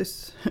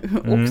potatis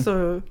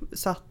också.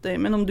 Så att,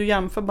 men om du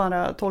jämför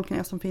bara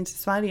tolkningar som finns i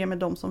Sverige med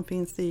de som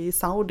finns i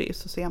Saudi,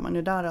 så ser man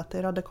ju där att det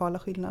är radikala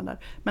skillnader.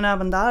 Men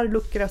även där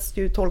luckras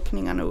ju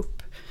tolkningarna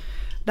upp.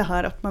 Det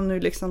här att man nu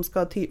liksom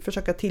ska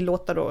försöka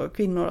tillåta då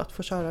kvinnor att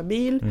få köra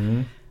bil.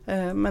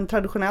 Men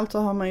traditionellt så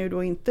har man ju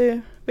då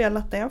inte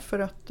velat det, för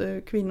att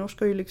kvinnor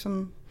ska ju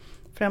liksom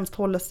främst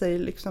hålla sig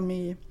liksom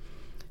i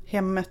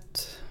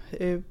hemmet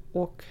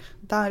och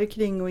där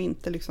kring och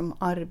inte liksom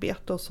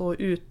arbeta och så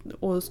ut.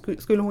 Och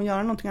skulle hon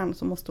göra någonting annat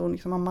så måste hon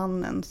liksom ha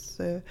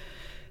mannens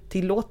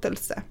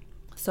tillåtelse.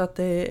 Så att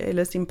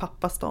eller sin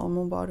pappas då, om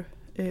hon var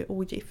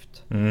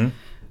ogift.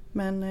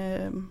 Men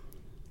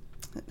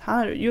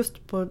här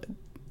just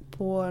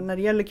på när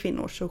det gäller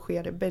kvinnor så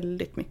sker det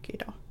väldigt mycket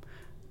idag.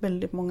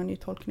 Väldigt många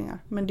nytolkningar.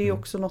 Men det är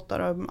också något av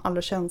de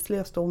allra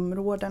känsligaste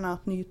områdena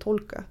att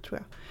nytolka, tror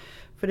jag.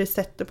 För det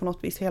sätter på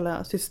något vis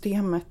hela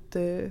systemet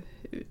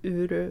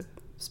ur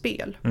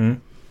spel.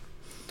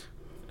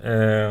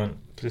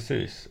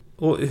 Precis.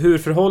 Och hur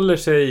förhåller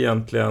sig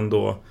egentligen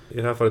då, i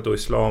det här fallet då,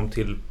 islam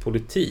till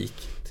politik,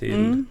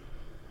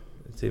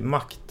 till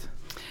makt?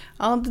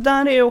 Ja, det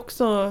där är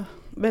också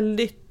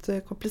väldigt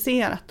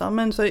komplicerat då.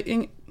 Men så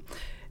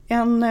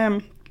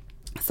en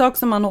sak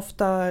som man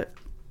ofta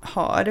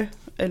hör,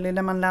 eller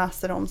när man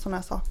läser om sådana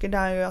här saker, det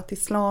är ju att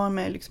islam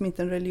är liksom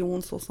inte en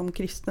religion så som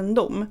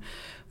kristendom.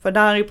 För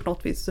där är ju på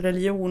något vis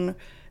religion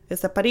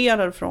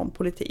separerad från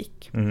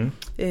politik.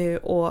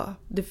 Och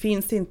det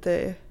finns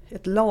inte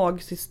ett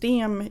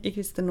lagsystem i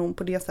kristendom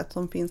på det sätt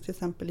som finns till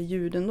exempel i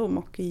judendom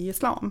och i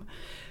islam.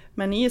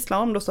 Men i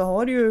islam då så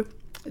har du ju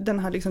den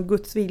här liksom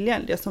Guds vilja,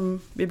 det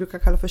som vi brukar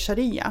kalla för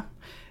sharia,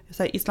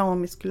 så här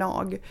islamisk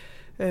lag.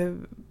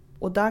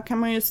 Och där kan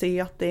man ju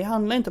se att det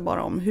handlar inte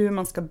bara om hur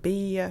man ska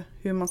be,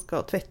 hur man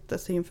ska tvätta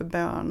sig inför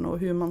bön och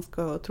hur man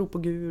ska tro på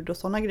Gud och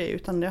sådana grejer.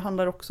 Utan det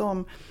handlar också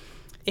om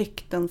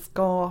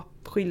äktenskap,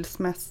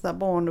 skilsmässa,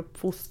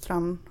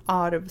 barnuppfostran,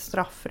 arv,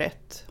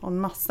 straffrätt och en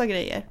massa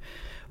grejer.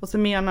 Och så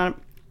menar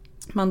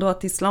man då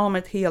att islam är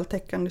ett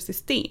heltäckande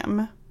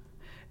system.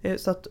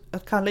 Så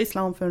att kalla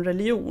islam för en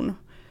religion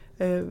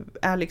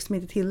är liksom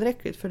inte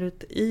tillräckligt, för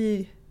att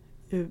i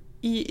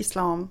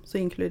islam så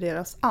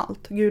inkluderas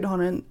allt. Gud har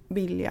en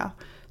vilja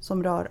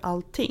som rör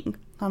allting.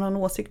 Han har en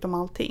åsikt om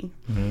allting.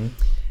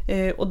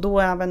 Och då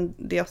även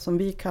det som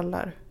vi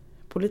kallar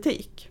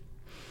politik.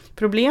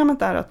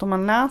 Problemet är att om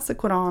man läser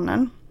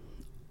Koranen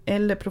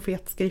eller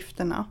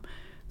profetskrifterna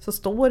så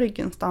står det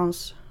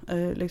ingenstans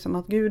liksom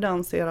att Gud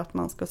anser att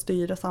man ska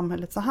styra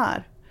samhället så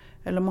här.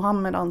 Eller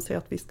Mohammed anser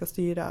att vi ska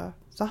styra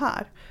så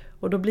här.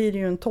 Och då blir det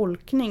ju en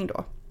tolkning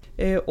då.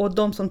 Och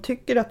de som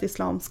tycker att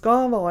islam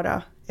ska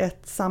vara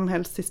ett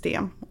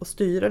samhällssystem och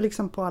styra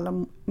liksom på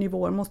alla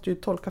nivåer måste ju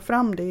tolka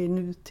fram det i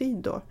nutid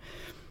då.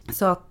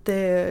 Så att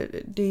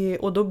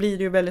och då blir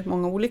det ju väldigt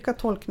många olika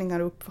tolkningar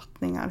och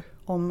uppfattningar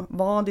om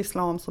vad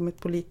islam som ett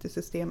politiskt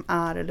system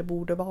är eller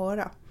borde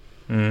vara.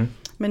 Mm.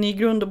 Men i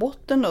grund och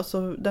botten då,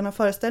 så den här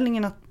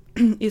föreställningen att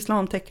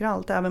islam täcker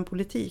allt, även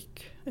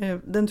politik,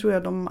 den tror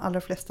jag de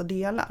allra flesta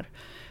delar.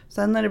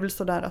 Sen är det väl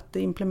sådär att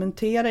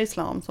implementera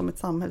islam som ett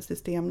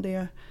samhällssystem,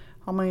 det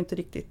har man ju inte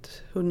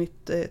riktigt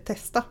hunnit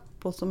testa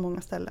på så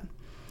många ställen.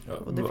 Ja,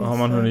 har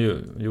man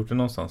gjort det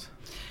någonstans?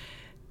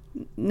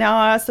 Nej,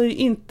 alltså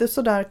inte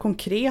sådär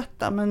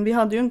konkreta, men vi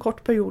hade ju en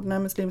kort period när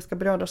Muslimska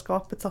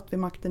brödraskapet satt vid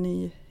makten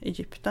i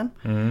Egypten.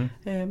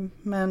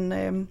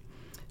 Mm.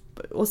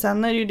 Och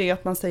sen är det ju det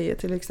att man säger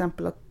till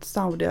exempel att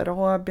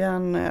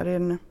Saudiarabien är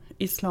en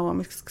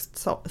islamisk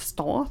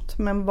stat,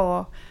 men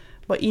vad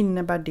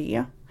innebär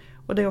det?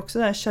 Och det är också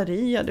det här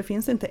sharia, det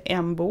finns inte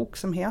en bok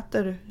som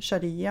heter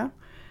sharia.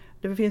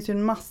 Det finns ju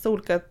en massa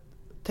olika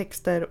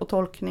texter och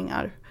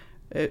tolkningar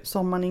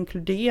som man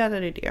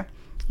inkluderar i det.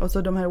 Och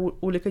så de här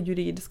olika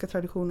juridiska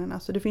traditionerna.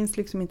 Så det finns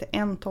liksom inte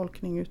en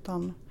tolkning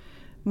utan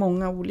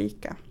många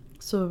olika.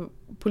 Så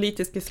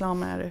politisk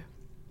islam är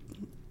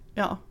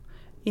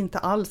inte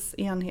alls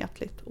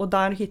enhetligt. Och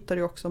där hittar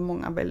du också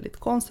många väldigt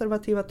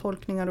konservativa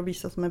tolkningar och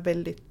vissa som är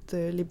väldigt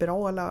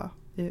liberala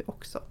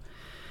också.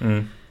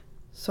 Mm.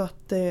 Så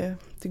att det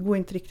går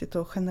inte riktigt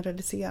att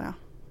generalisera.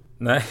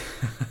 Nej.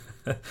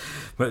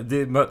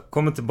 Man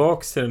kommer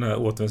tillbaka till den här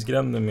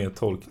återvändsgränden med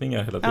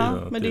tolkningar hela tiden.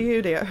 Ja, men det är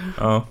ju det.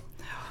 Ja.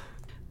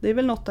 Det är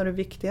väl något av det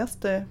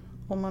viktigaste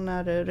om man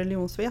är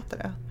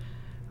religionsvetare.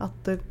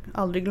 Att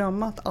aldrig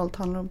glömma att allt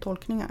handlar om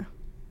tolkningar.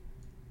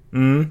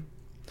 Mm.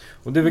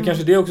 Och det är väl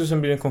kanske det också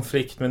som blir en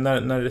konflikt med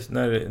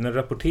när det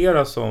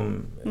rapporteras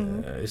om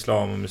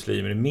islam och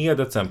muslimer i media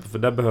till exempel. För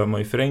där behöver man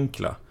ju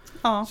förenkla.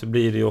 Ja. Så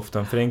blir det ju ofta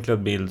en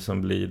förenklad bild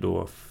som blir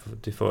då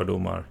till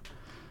fördomar.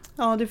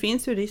 Ja, det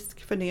finns ju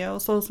risk för det.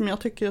 Och så som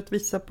jag tycker att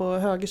vissa på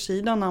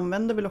högersidan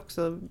använder väl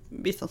också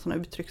vissa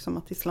sådana uttryck som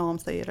att islam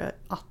säger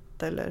att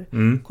eller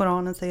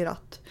Koranen säger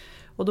att.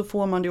 Och då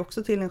får man det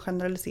också till en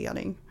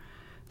generalisering.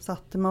 Så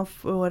att man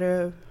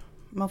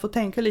får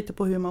tänka lite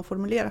på hur man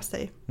formulerar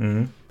sig.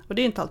 Mm. Och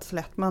det är inte alltid så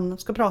lätt. Man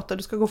ska prata,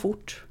 det ska gå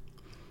fort.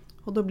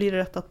 Och då blir det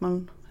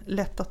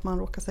lätt att man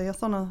råkar säga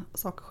sådana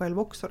saker själv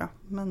också. Då.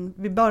 Men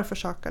vi bör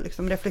försöka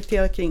liksom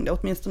reflektera kring det.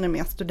 Åtminstone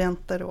med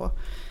studenter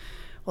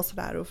och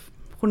sådär. Och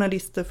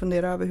journalister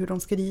funderar över hur de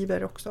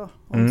skriver också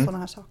om sådana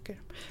här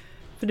saker.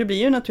 För det blir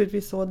ju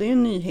naturligtvis så, det är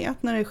en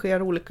nyhet när det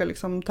sker olika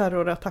liksom,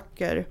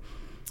 terrorattacker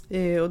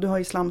och du har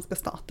Islamiska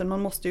staten.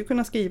 Man måste ju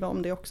kunna skriva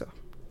om det också.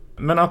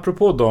 Men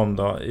apropå dem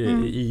då,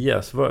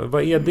 IS,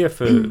 vad är det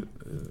för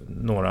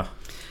några?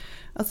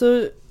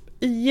 Alltså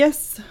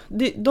IS,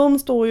 de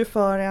står ju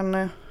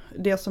för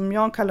det som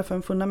jag kallar för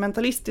en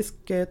fundamentalistisk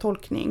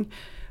tolkning.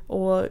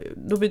 Och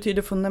då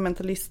betyder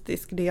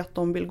fundamentalistisk det att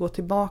de vill gå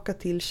tillbaka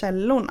till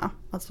källorna.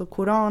 Alltså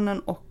Koranen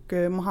och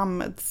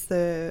Muhammeds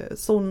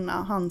sunna,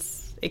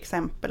 hans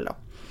exempel då.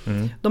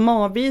 Mm. De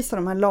avvisar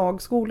de här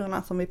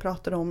lagskolorna som vi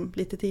pratade om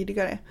lite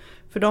tidigare.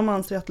 För de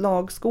anser att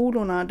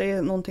lagskolorna, det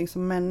är någonting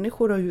som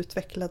människor har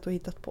utvecklat och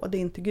hittat på. Det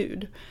är inte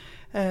Gud.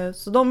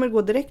 Så de vill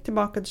gå direkt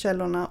tillbaka till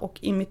källorna och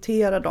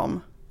imitera dem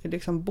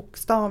liksom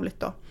bokstavligt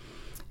då.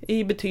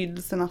 I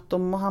betydelsen att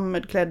om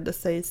Muhammed klädde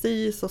sig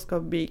i så ska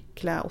vi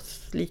klä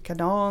oss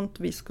likadant.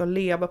 Vi ska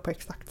leva på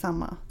exakt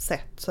samma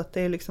sätt. Så att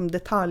det är liksom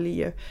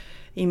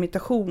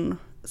detaljimitation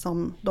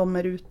som de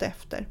är ute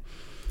efter.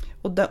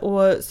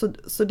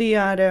 Så det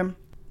är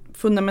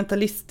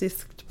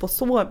fundamentalistiskt på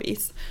så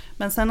vis.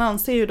 Men sen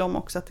anser ju de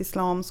också att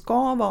islam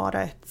ska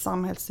vara ett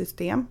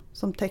samhällssystem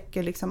som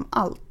täcker liksom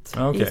allt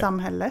i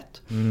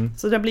samhället. Mm.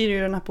 Så där blir det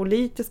ju den här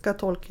politiska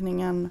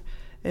tolkningen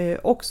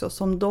också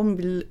som de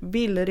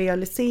vill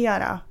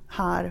realisera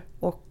här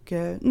och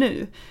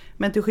nu.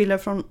 Men till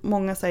skillnad från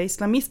många så här,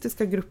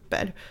 islamistiska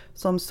grupper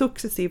som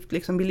successivt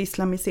liksom vill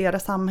islamisera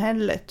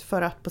samhället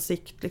för att på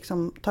sikt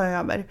liksom, ta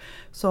över,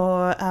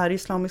 så är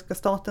Islamiska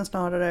staten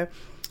snarare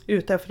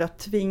ute efter att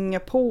tvinga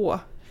på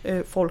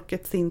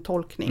folket sin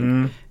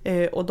tolkning.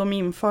 Och de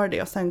inför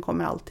det och sen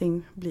kommer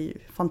allting bli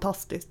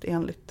fantastiskt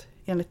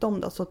enligt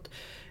dem. Då. Så att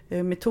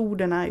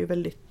metoderna är ju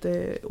väldigt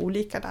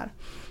olika där.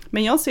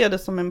 Men jag ser det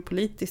som en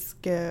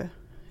politisk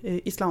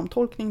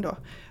islamtolkning då.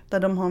 Där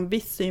de har en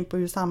viss syn på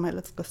hur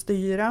samhället ska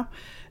styra.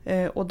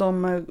 Och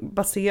de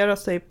baserar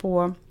sig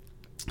på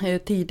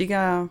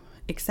tidiga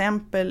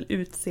exempel.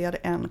 Utser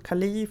en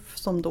kalif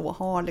som då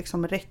har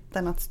liksom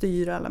rätten att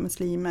styra alla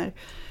muslimer.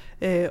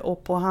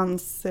 Och på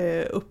hans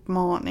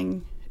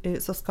uppmaning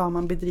så ska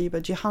man bedriva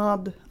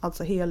jihad.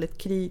 Alltså heligt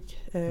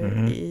krig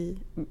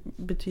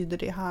betyder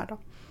det här då.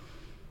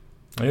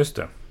 Ja, just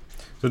det.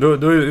 Så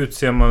då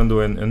utser man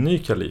då en ny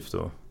kalif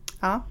då?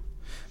 Ja.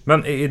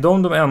 Men är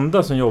de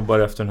enda som jobbar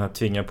efter den här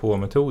tvinga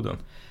på-metoden?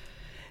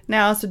 Nej,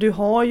 alltså du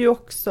har ju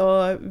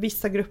också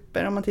vissa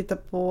grupper, om man tittar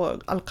på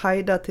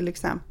Al-Qaida till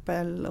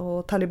exempel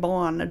och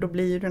talibaner, då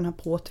blir den här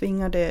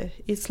påtvingade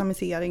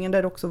islamiseringen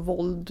där också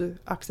våld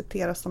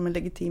accepteras som en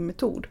legitim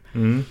metod.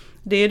 Mm.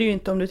 Det är det ju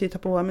inte om du tittar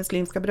på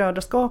Muslimska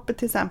brödraskapet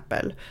till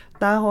exempel.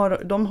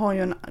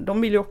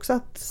 De vill ju också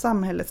att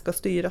samhället ska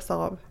styras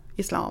av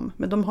islam,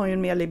 men de har ju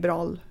en mer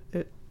liberal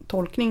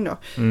tolkning då.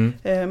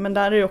 Mm. Men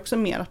där är det också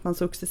mer att man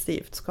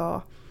successivt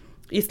ska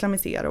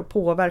islamisera och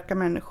påverka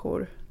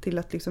människor till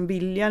att liksom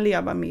vilja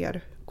leva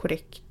mer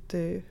korrekt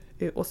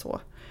och så.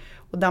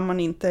 Och där man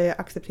inte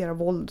accepterar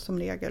våld som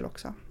regel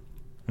också.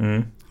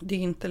 Mm. Det är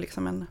inte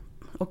liksom en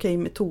okej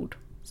metod.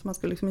 Så man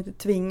ska liksom inte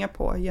tvinga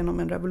på genom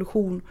en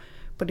revolution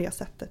på det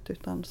sättet,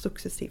 utan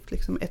successivt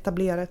liksom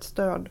etablera ett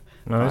stöd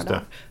för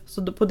det.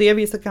 Så på det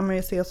viset kan man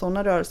ju se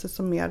sådana rörelser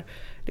som mer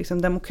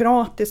liksom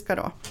demokratiska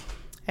då,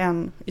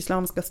 än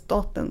Islamiska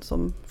staten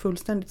som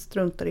fullständigt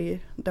struntar i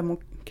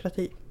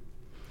demokrati.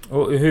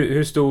 Och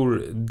hur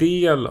stor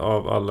del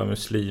av alla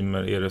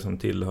muslimer är det som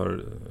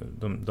tillhör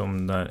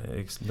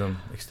de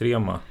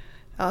extrema?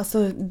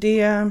 Alltså det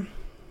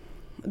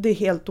är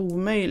helt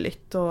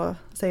omöjligt att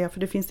säga, för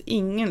det finns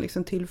ingen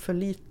liksom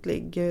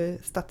tillförlitlig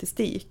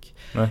statistik.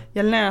 Nej.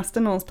 Jag läste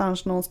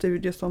någonstans någon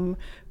studie som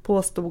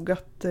påstod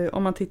att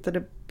om man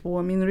tittade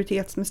på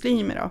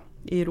minoritetsmuslimer då,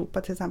 i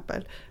Europa till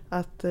exempel,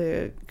 att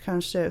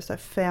kanske så här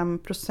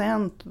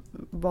 5%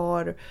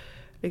 var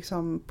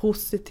liksom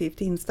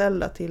positivt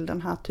inställda till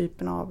den här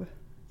typen av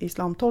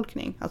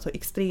islamtolkning, alltså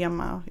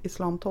extrema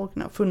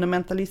islamtolkningar,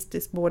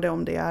 fundamentalistiskt, både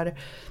om det är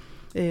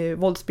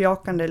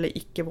våldsbejakande eller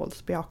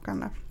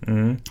icke-våldsbejakande.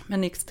 Mm.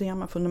 Men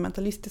extrema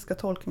fundamentalistiska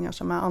tolkningar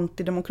som är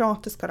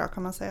antidemokratiska då,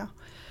 kan man säga.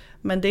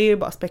 Men det är ju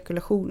bara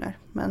spekulationer.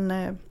 Men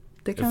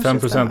det kanske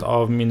 5% stämmer.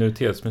 av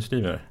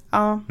minoritetsmuslimer?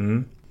 Ja,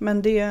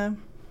 men det är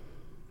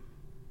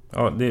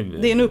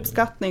en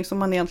uppskattning som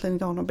man egentligen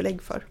inte har någon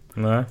belägg för.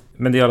 Nej,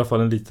 men det är i alla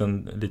fall en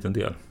liten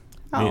del.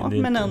 Ja, det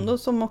är men inte... ändå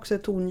som också är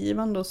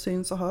tongivande och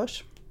syns och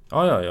hörs.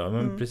 Ja,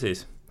 men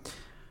precis.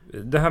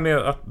 Det här med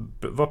att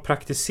vara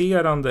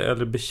praktiserande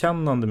eller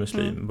bekännande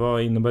muslim,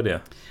 vad innebär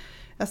det?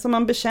 Alltså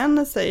man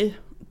bekänner sig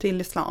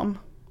till islam,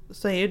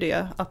 så är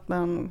det att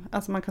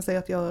man kan säga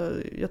att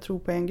jag tror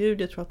på en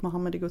gud, jag tror att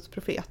Muhammed är Guds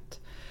profet.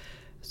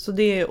 Så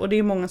det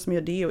är många som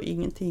gör det och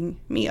ingenting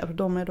mer.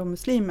 De är de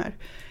muslimer.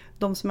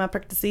 De som är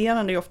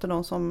praktiserande är ofta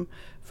de som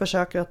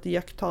försöker att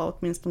iaktta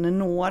åtminstone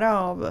några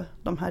av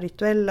de här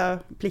rituella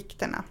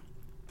plikterna.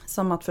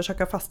 Som att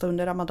försöka fasta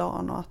under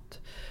Ramadan och att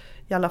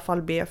i alla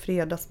fall be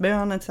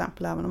fredagsbönen till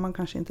exempel, även om man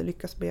kanske inte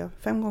lyckas be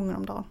 5 gånger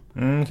om dagen.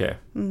 Okay.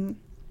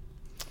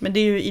 Men det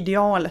är ju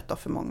idealet då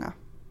för många.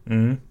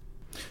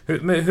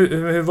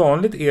 Hur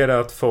vanligt är det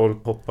att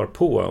folk hoppar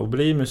på och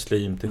blir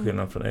muslim till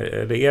skillnad från,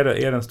 eller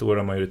är den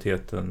stora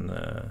majoriteten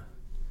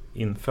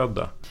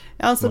infödda?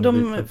 Alltså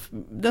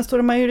den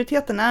stora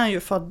majoriteten är ju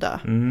födda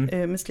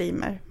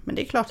muslimer, men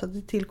det är klart att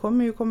det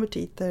tillkommer ju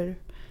konvertiter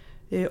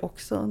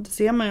också. Det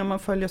ser man ju om man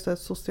följer så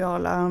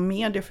sociala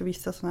medier för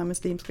vissa sådana här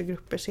muslimska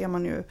grupper, ser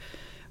man ju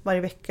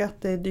varje vecka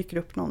att det dyker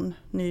upp någon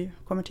ny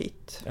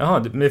konvertit.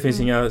 Jaha, men det finns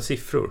inga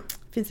siffror?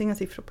 Det finns inga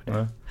siffror på det.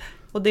 Nej.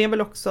 Och det är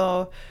väl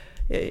också,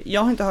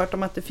 jag har inte hört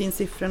om att det finns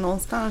siffror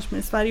någonstans, men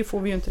i Sverige får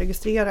vi ju inte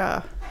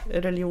registrera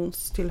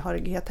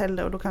religionstillhörighet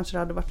heller, och då kanske det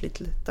hade varit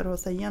lite lättare att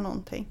säga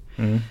någonting.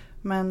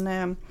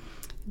 Men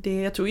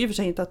jag tror i och för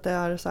sig inte att det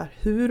är så här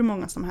hur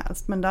många som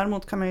helst, men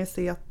däremot kan man ju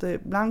se att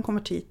bland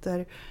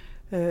konvertiter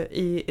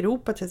i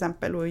Europa till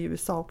exempel och i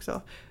USA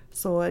också,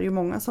 så är det ju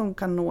många som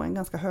kan nå en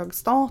ganska hög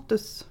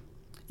status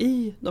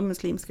i de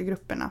muslimska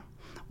grupperna.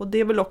 Och det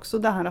är väl också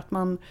det här att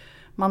man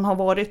har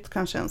varit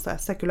kanske en så här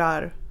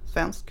sekulär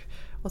svensk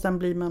och sen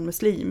blir man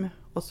muslim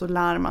och så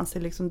lär man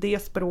sig liksom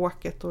det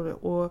språket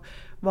och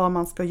vad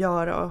man ska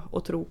göra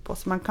och tro på.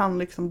 Så man kan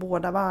liksom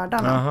båda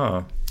världarna.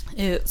 Aha.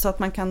 Så att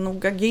man kan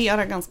nog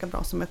agera ganska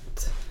bra som ett,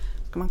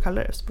 ska man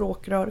kalla det,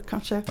 språkrör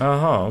kanske.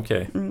 Aha,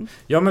 okej.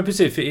 Ja, men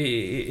precis.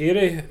 Är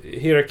det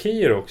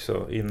hierarkier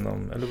också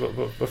inom, eller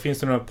vad finns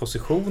det några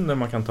positioner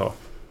man kan ta?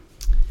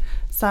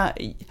 Så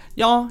här,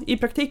 ja, i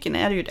praktiken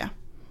är det ju det.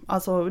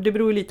 Alltså det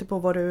beror ju lite på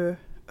vad du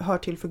hör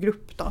till för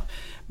grupp då.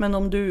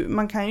 Men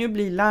man kan ju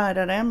bli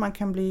lärare, man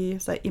kan bli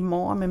så här,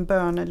 imam, en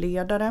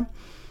böneledare,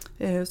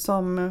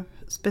 som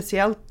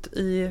speciellt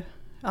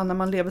när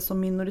man lever som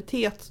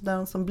minoritet,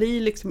 den som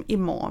blir liksom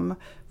imam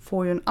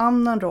får ju en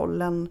annan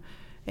roll än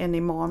en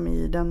imam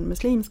i den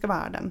muslimska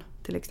världen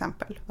till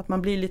exempel. Att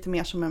man blir lite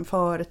mer som en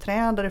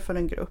företrädare för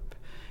en grupp.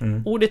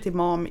 Ordet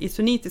imam i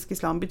sunnitisk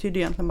islam betyder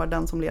egentligen bara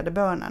den som leder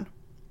bönen.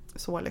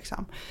 Så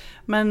liksom.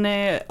 Men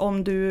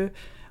om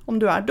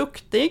du är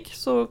duktig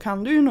så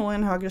kan du ju nå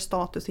en högre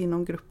status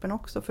inom gruppen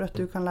också, för att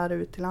du kan lära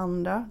ut till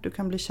andra. Du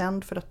kan bli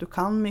känd för att du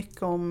kan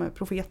mycket om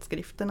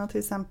profetskrifterna till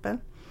exempel.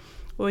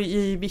 Och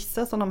i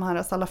vissa av de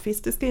här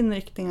salafistiska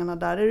inriktningarna,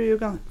 där är det ju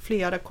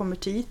flera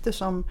konvertiter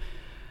som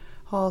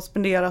har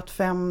spenderat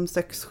 5,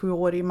 6, 7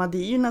 år i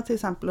Madina till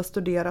exempel och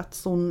studerat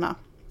sunna.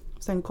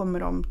 Sen kommer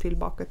de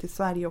tillbaka till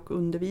Sverige och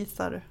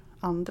undervisar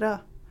andra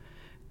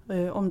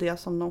om det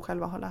som de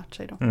själva har lärt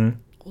sig då.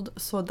 Och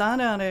så där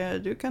är det,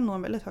 du kan nå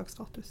en väldigt hög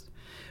status.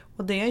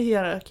 Och det är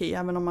hierarki,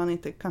 även om man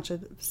inte kanske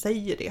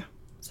säger det.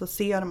 Så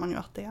ser man ju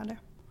att det är det.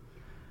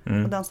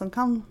 Och den som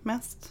kan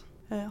mest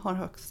har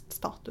högst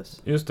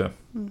status. Just det.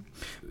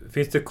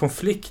 Finns det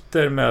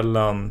konflikter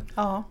mellan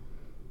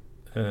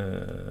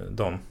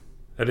dem?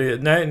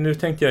 Nej, nu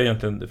tänkte jag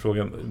egentligen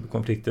fråga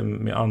konflikter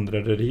med andra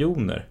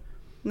religioner.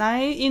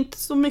 Nej, inte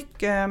så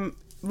mycket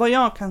vad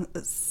jag kan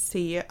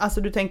se.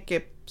 Alltså du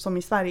tänker som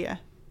i Sverige?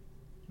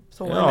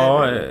 Så,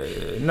 ja,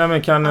 nej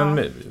men kan en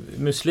Ja.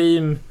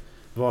 muslim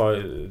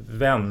vara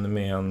vän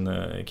med en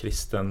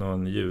kristen och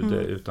en jude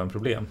utan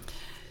problem?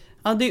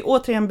 Ja, det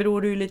återigen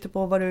beror det ju lite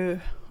på vad du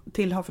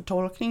tillhör för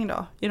tolkning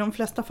då. I de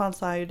flesta fall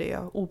så är ju det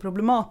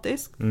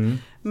oproblematiskt.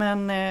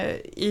 Men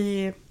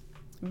i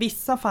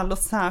vissa fall, och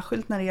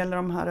särskilt när det gäller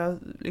de här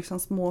liksom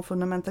små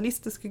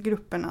fundamentalistiska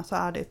grupperna, så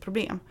är det ett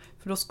problem.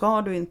 För då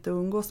ska du inte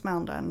umgås med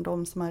andra än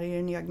de som är i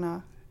den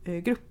egna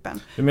gruppen.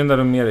 Du menar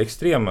de mer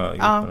extrema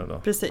grupperna då?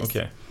 Ja, precis.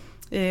 Okay.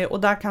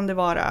 Och där kan det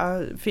vara,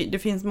 det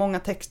finns många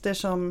texter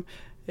som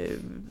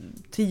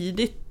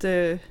tidigt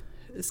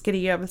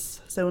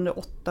skrevs så under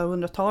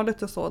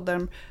 800-talet och så,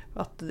 där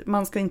att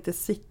man ska inte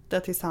sitta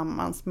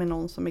tillsammans med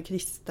någon som är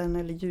kristen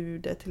eller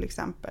jude till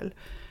exempel.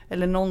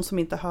 Eller någon som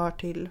inte hör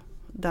till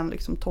den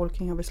liksom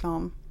tolkning av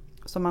islam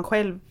som man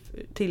själv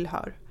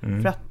tillhör.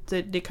 För att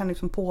det kan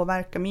liksom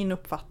påverka min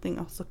uppfattning,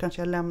 och så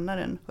kanske jag lämnar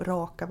den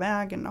raka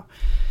vägen då.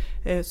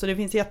 Så det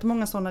finns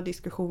jättemånga sådana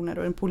diskussioner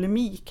och en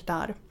polemik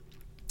där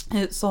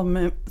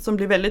som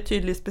blir väldigt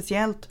tydlig,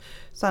 speciellt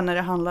så när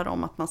det handlar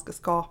om att man ska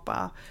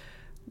skapa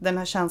den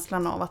här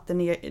känslan av att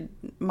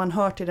man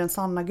hör till den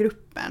sanna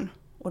gruppen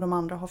och de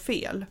andra har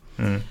fel.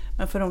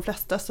 Men för de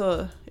flesta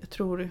så jag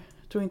tror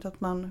inte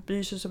att man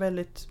bryr sig så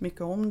väldigt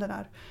mycket om det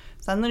där.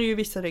 Sen är det ju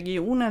vissa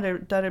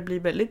regioner där det blir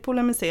väldigt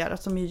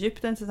polemiserat, som i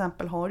Egypten till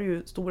exempel har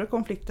ju stora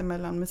konflikter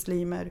mellan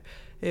muslimer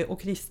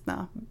och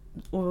kristna,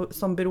 och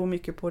som beror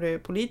mycket på det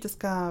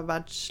politiska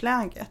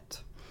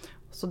världsläget.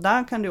 Så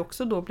där kan det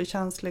också då bli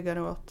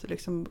känsligare att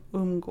liksom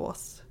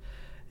umgås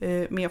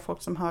med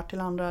folk som hör till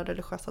andra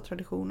religiösa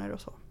traditioner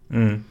och så.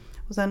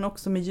 Och sen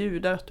också med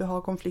judar, att du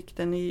har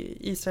konflikten i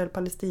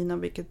Israel-Palestina,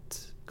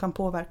 vilket kan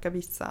påverka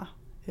vissa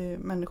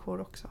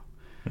människor också.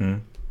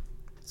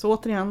 Så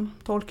återigen,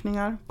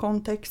 tolkningar,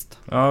 kontext.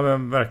 Ja,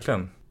 men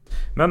verkligen.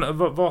 Men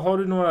vad har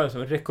du några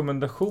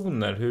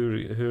rekommendationer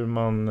hur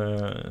man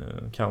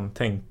kan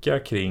tänka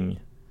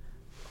kring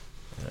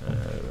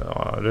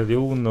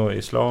religion och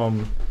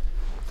islam?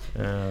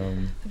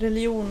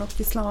 Religion och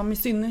islam i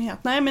synnerhet.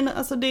 Nej, men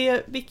alltså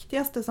det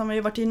viktigaste som vi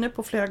har varit inne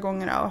på flera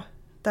gånger då,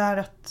 det är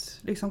att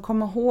liksom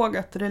komma ihåg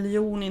att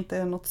religion inte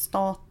är något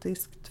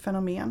statiskt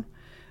fenomen.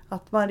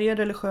 Att varje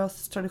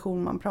religiös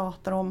tradition man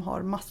pratar om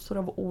har massor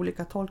av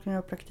olika tolkningar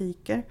och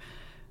praktiker.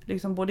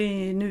 Liksom både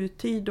i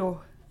nutid och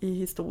i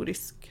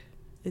historisk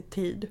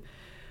tid.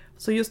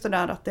 Så just det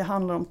där att det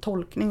handlar om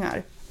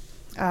tolkningar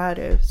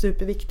är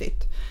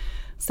superviktigt.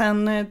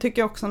 Sen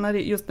tycker jag också när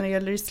det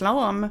gäller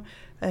islam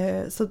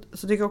så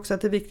tycker jag också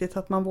att det är viktigt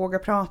att man vågar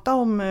prata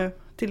om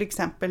till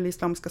exempel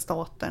Islamiska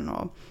staten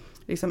och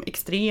liksom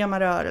extrema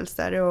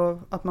rörelser, och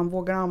att man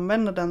vågar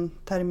använda den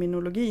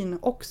terminologin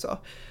också.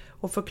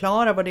 Och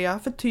förklara vad det är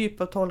för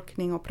typ av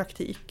tolkning och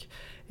praktik.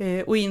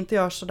 Och inte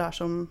gör så där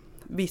som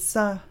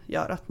vissa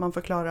gör, att man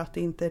förklarar att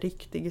det inte är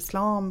riktig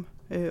islam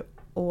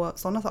och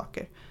sådana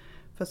saker.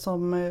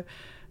 För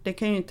det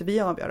kan ju inte vi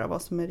avgöra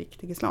vad som är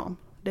riktig islam.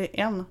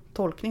 Det är en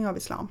tolkning av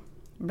islam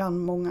bland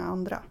många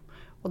andra.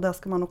 Och där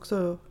ska man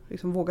också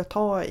liksom våga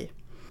ta i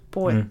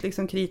på ett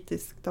liksom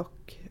kritiskt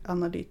och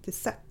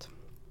analytiskt sätt.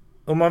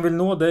 Om man vill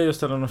nå dig och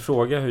ställa någon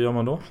fråga, hur gör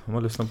man då? Om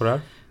man lyssnar på det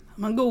här?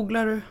 Man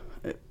googlar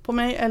på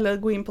mig eller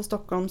går in på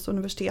Stockholms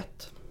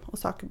universitet och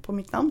söker på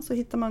mitt namn, så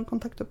hittar man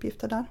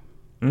kontaktuppgifter där.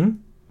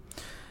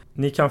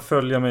 Ni kan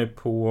följa mig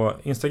på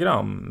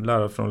Instagram,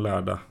 lärare från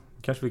lärda.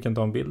 Kanske vi kan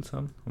ta en bild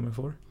sen om jag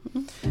får.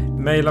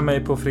 Maila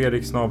mig på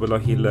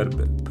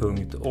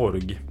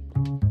fredrik@hillerb.org.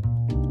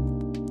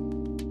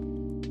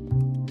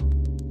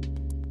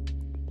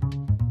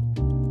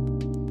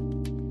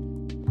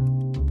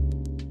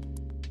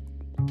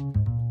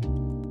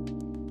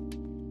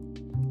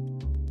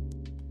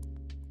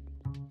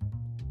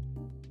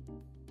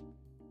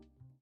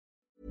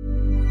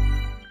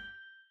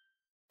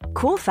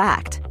 Cool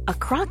fact, a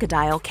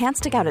crocodile can't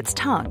stick out its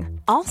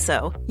tongue.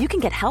 Also, you can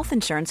get health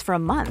insurance for a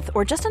month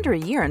or just under a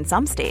year in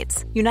some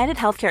states. United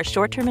Healthcare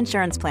short-term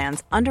insurance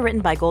plans,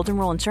 underwritten by Golden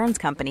Rule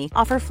Insurance Company,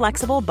 offer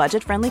flexible,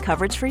 budget-friendly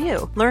coverage for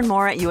you. Learn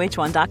more at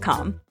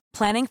uh1.com.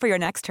 Planning for your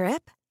next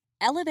trip?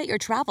 Elevate your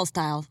travel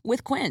style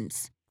with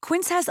Quince.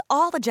 Quince has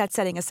all the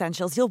jet-setting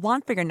essentials you'll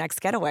want for your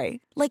next getaway,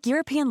 like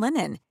European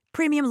linen,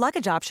 premium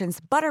luggage options,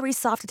 buttery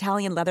soft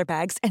Italian leather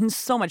bags, and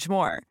so much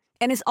more.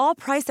 And is all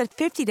priced at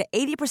 50 to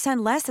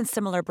 80% less than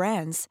similar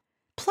brands.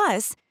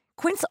 Plus,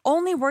 Quince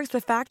only works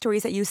with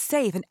factories that use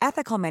safe and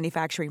ethical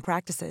manufacturing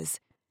practices.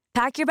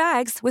 Pack your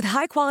bags with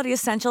high-quality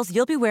essentials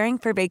you'll be wearing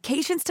for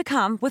vacations to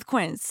come with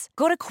Quince.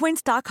 Go to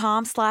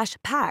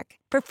quince.com/pack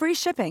for free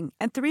shipping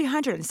and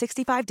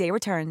 365-day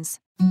returns.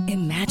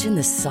 Imagine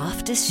the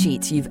softest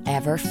sheets you've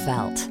ever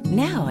felt.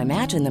 Now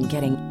imagine them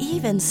getting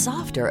even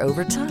softer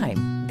over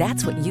time.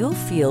 That's what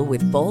you'll feel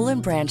with Boll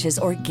 & Branch's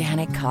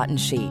organic cotton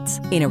sheets.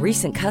 In a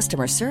recent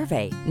customer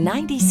survey,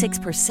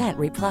 96%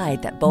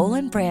 replied that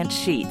Boll & Branch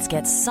sheets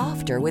get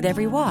softer with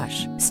every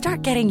wash.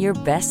 Start getting your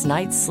best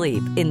night's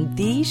sleep in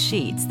these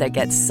sheets that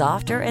get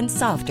softer and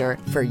softer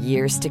for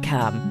years to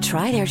come.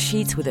 Try their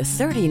sheets with a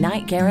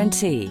 30-night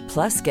guarantee.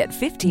 Plus, get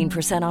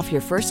 15% off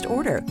your first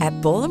order at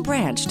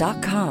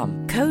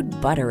bollandbranch.com. Code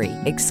BUTTERY.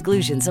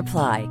 Exclusions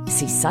apply.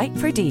 See site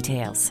for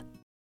details.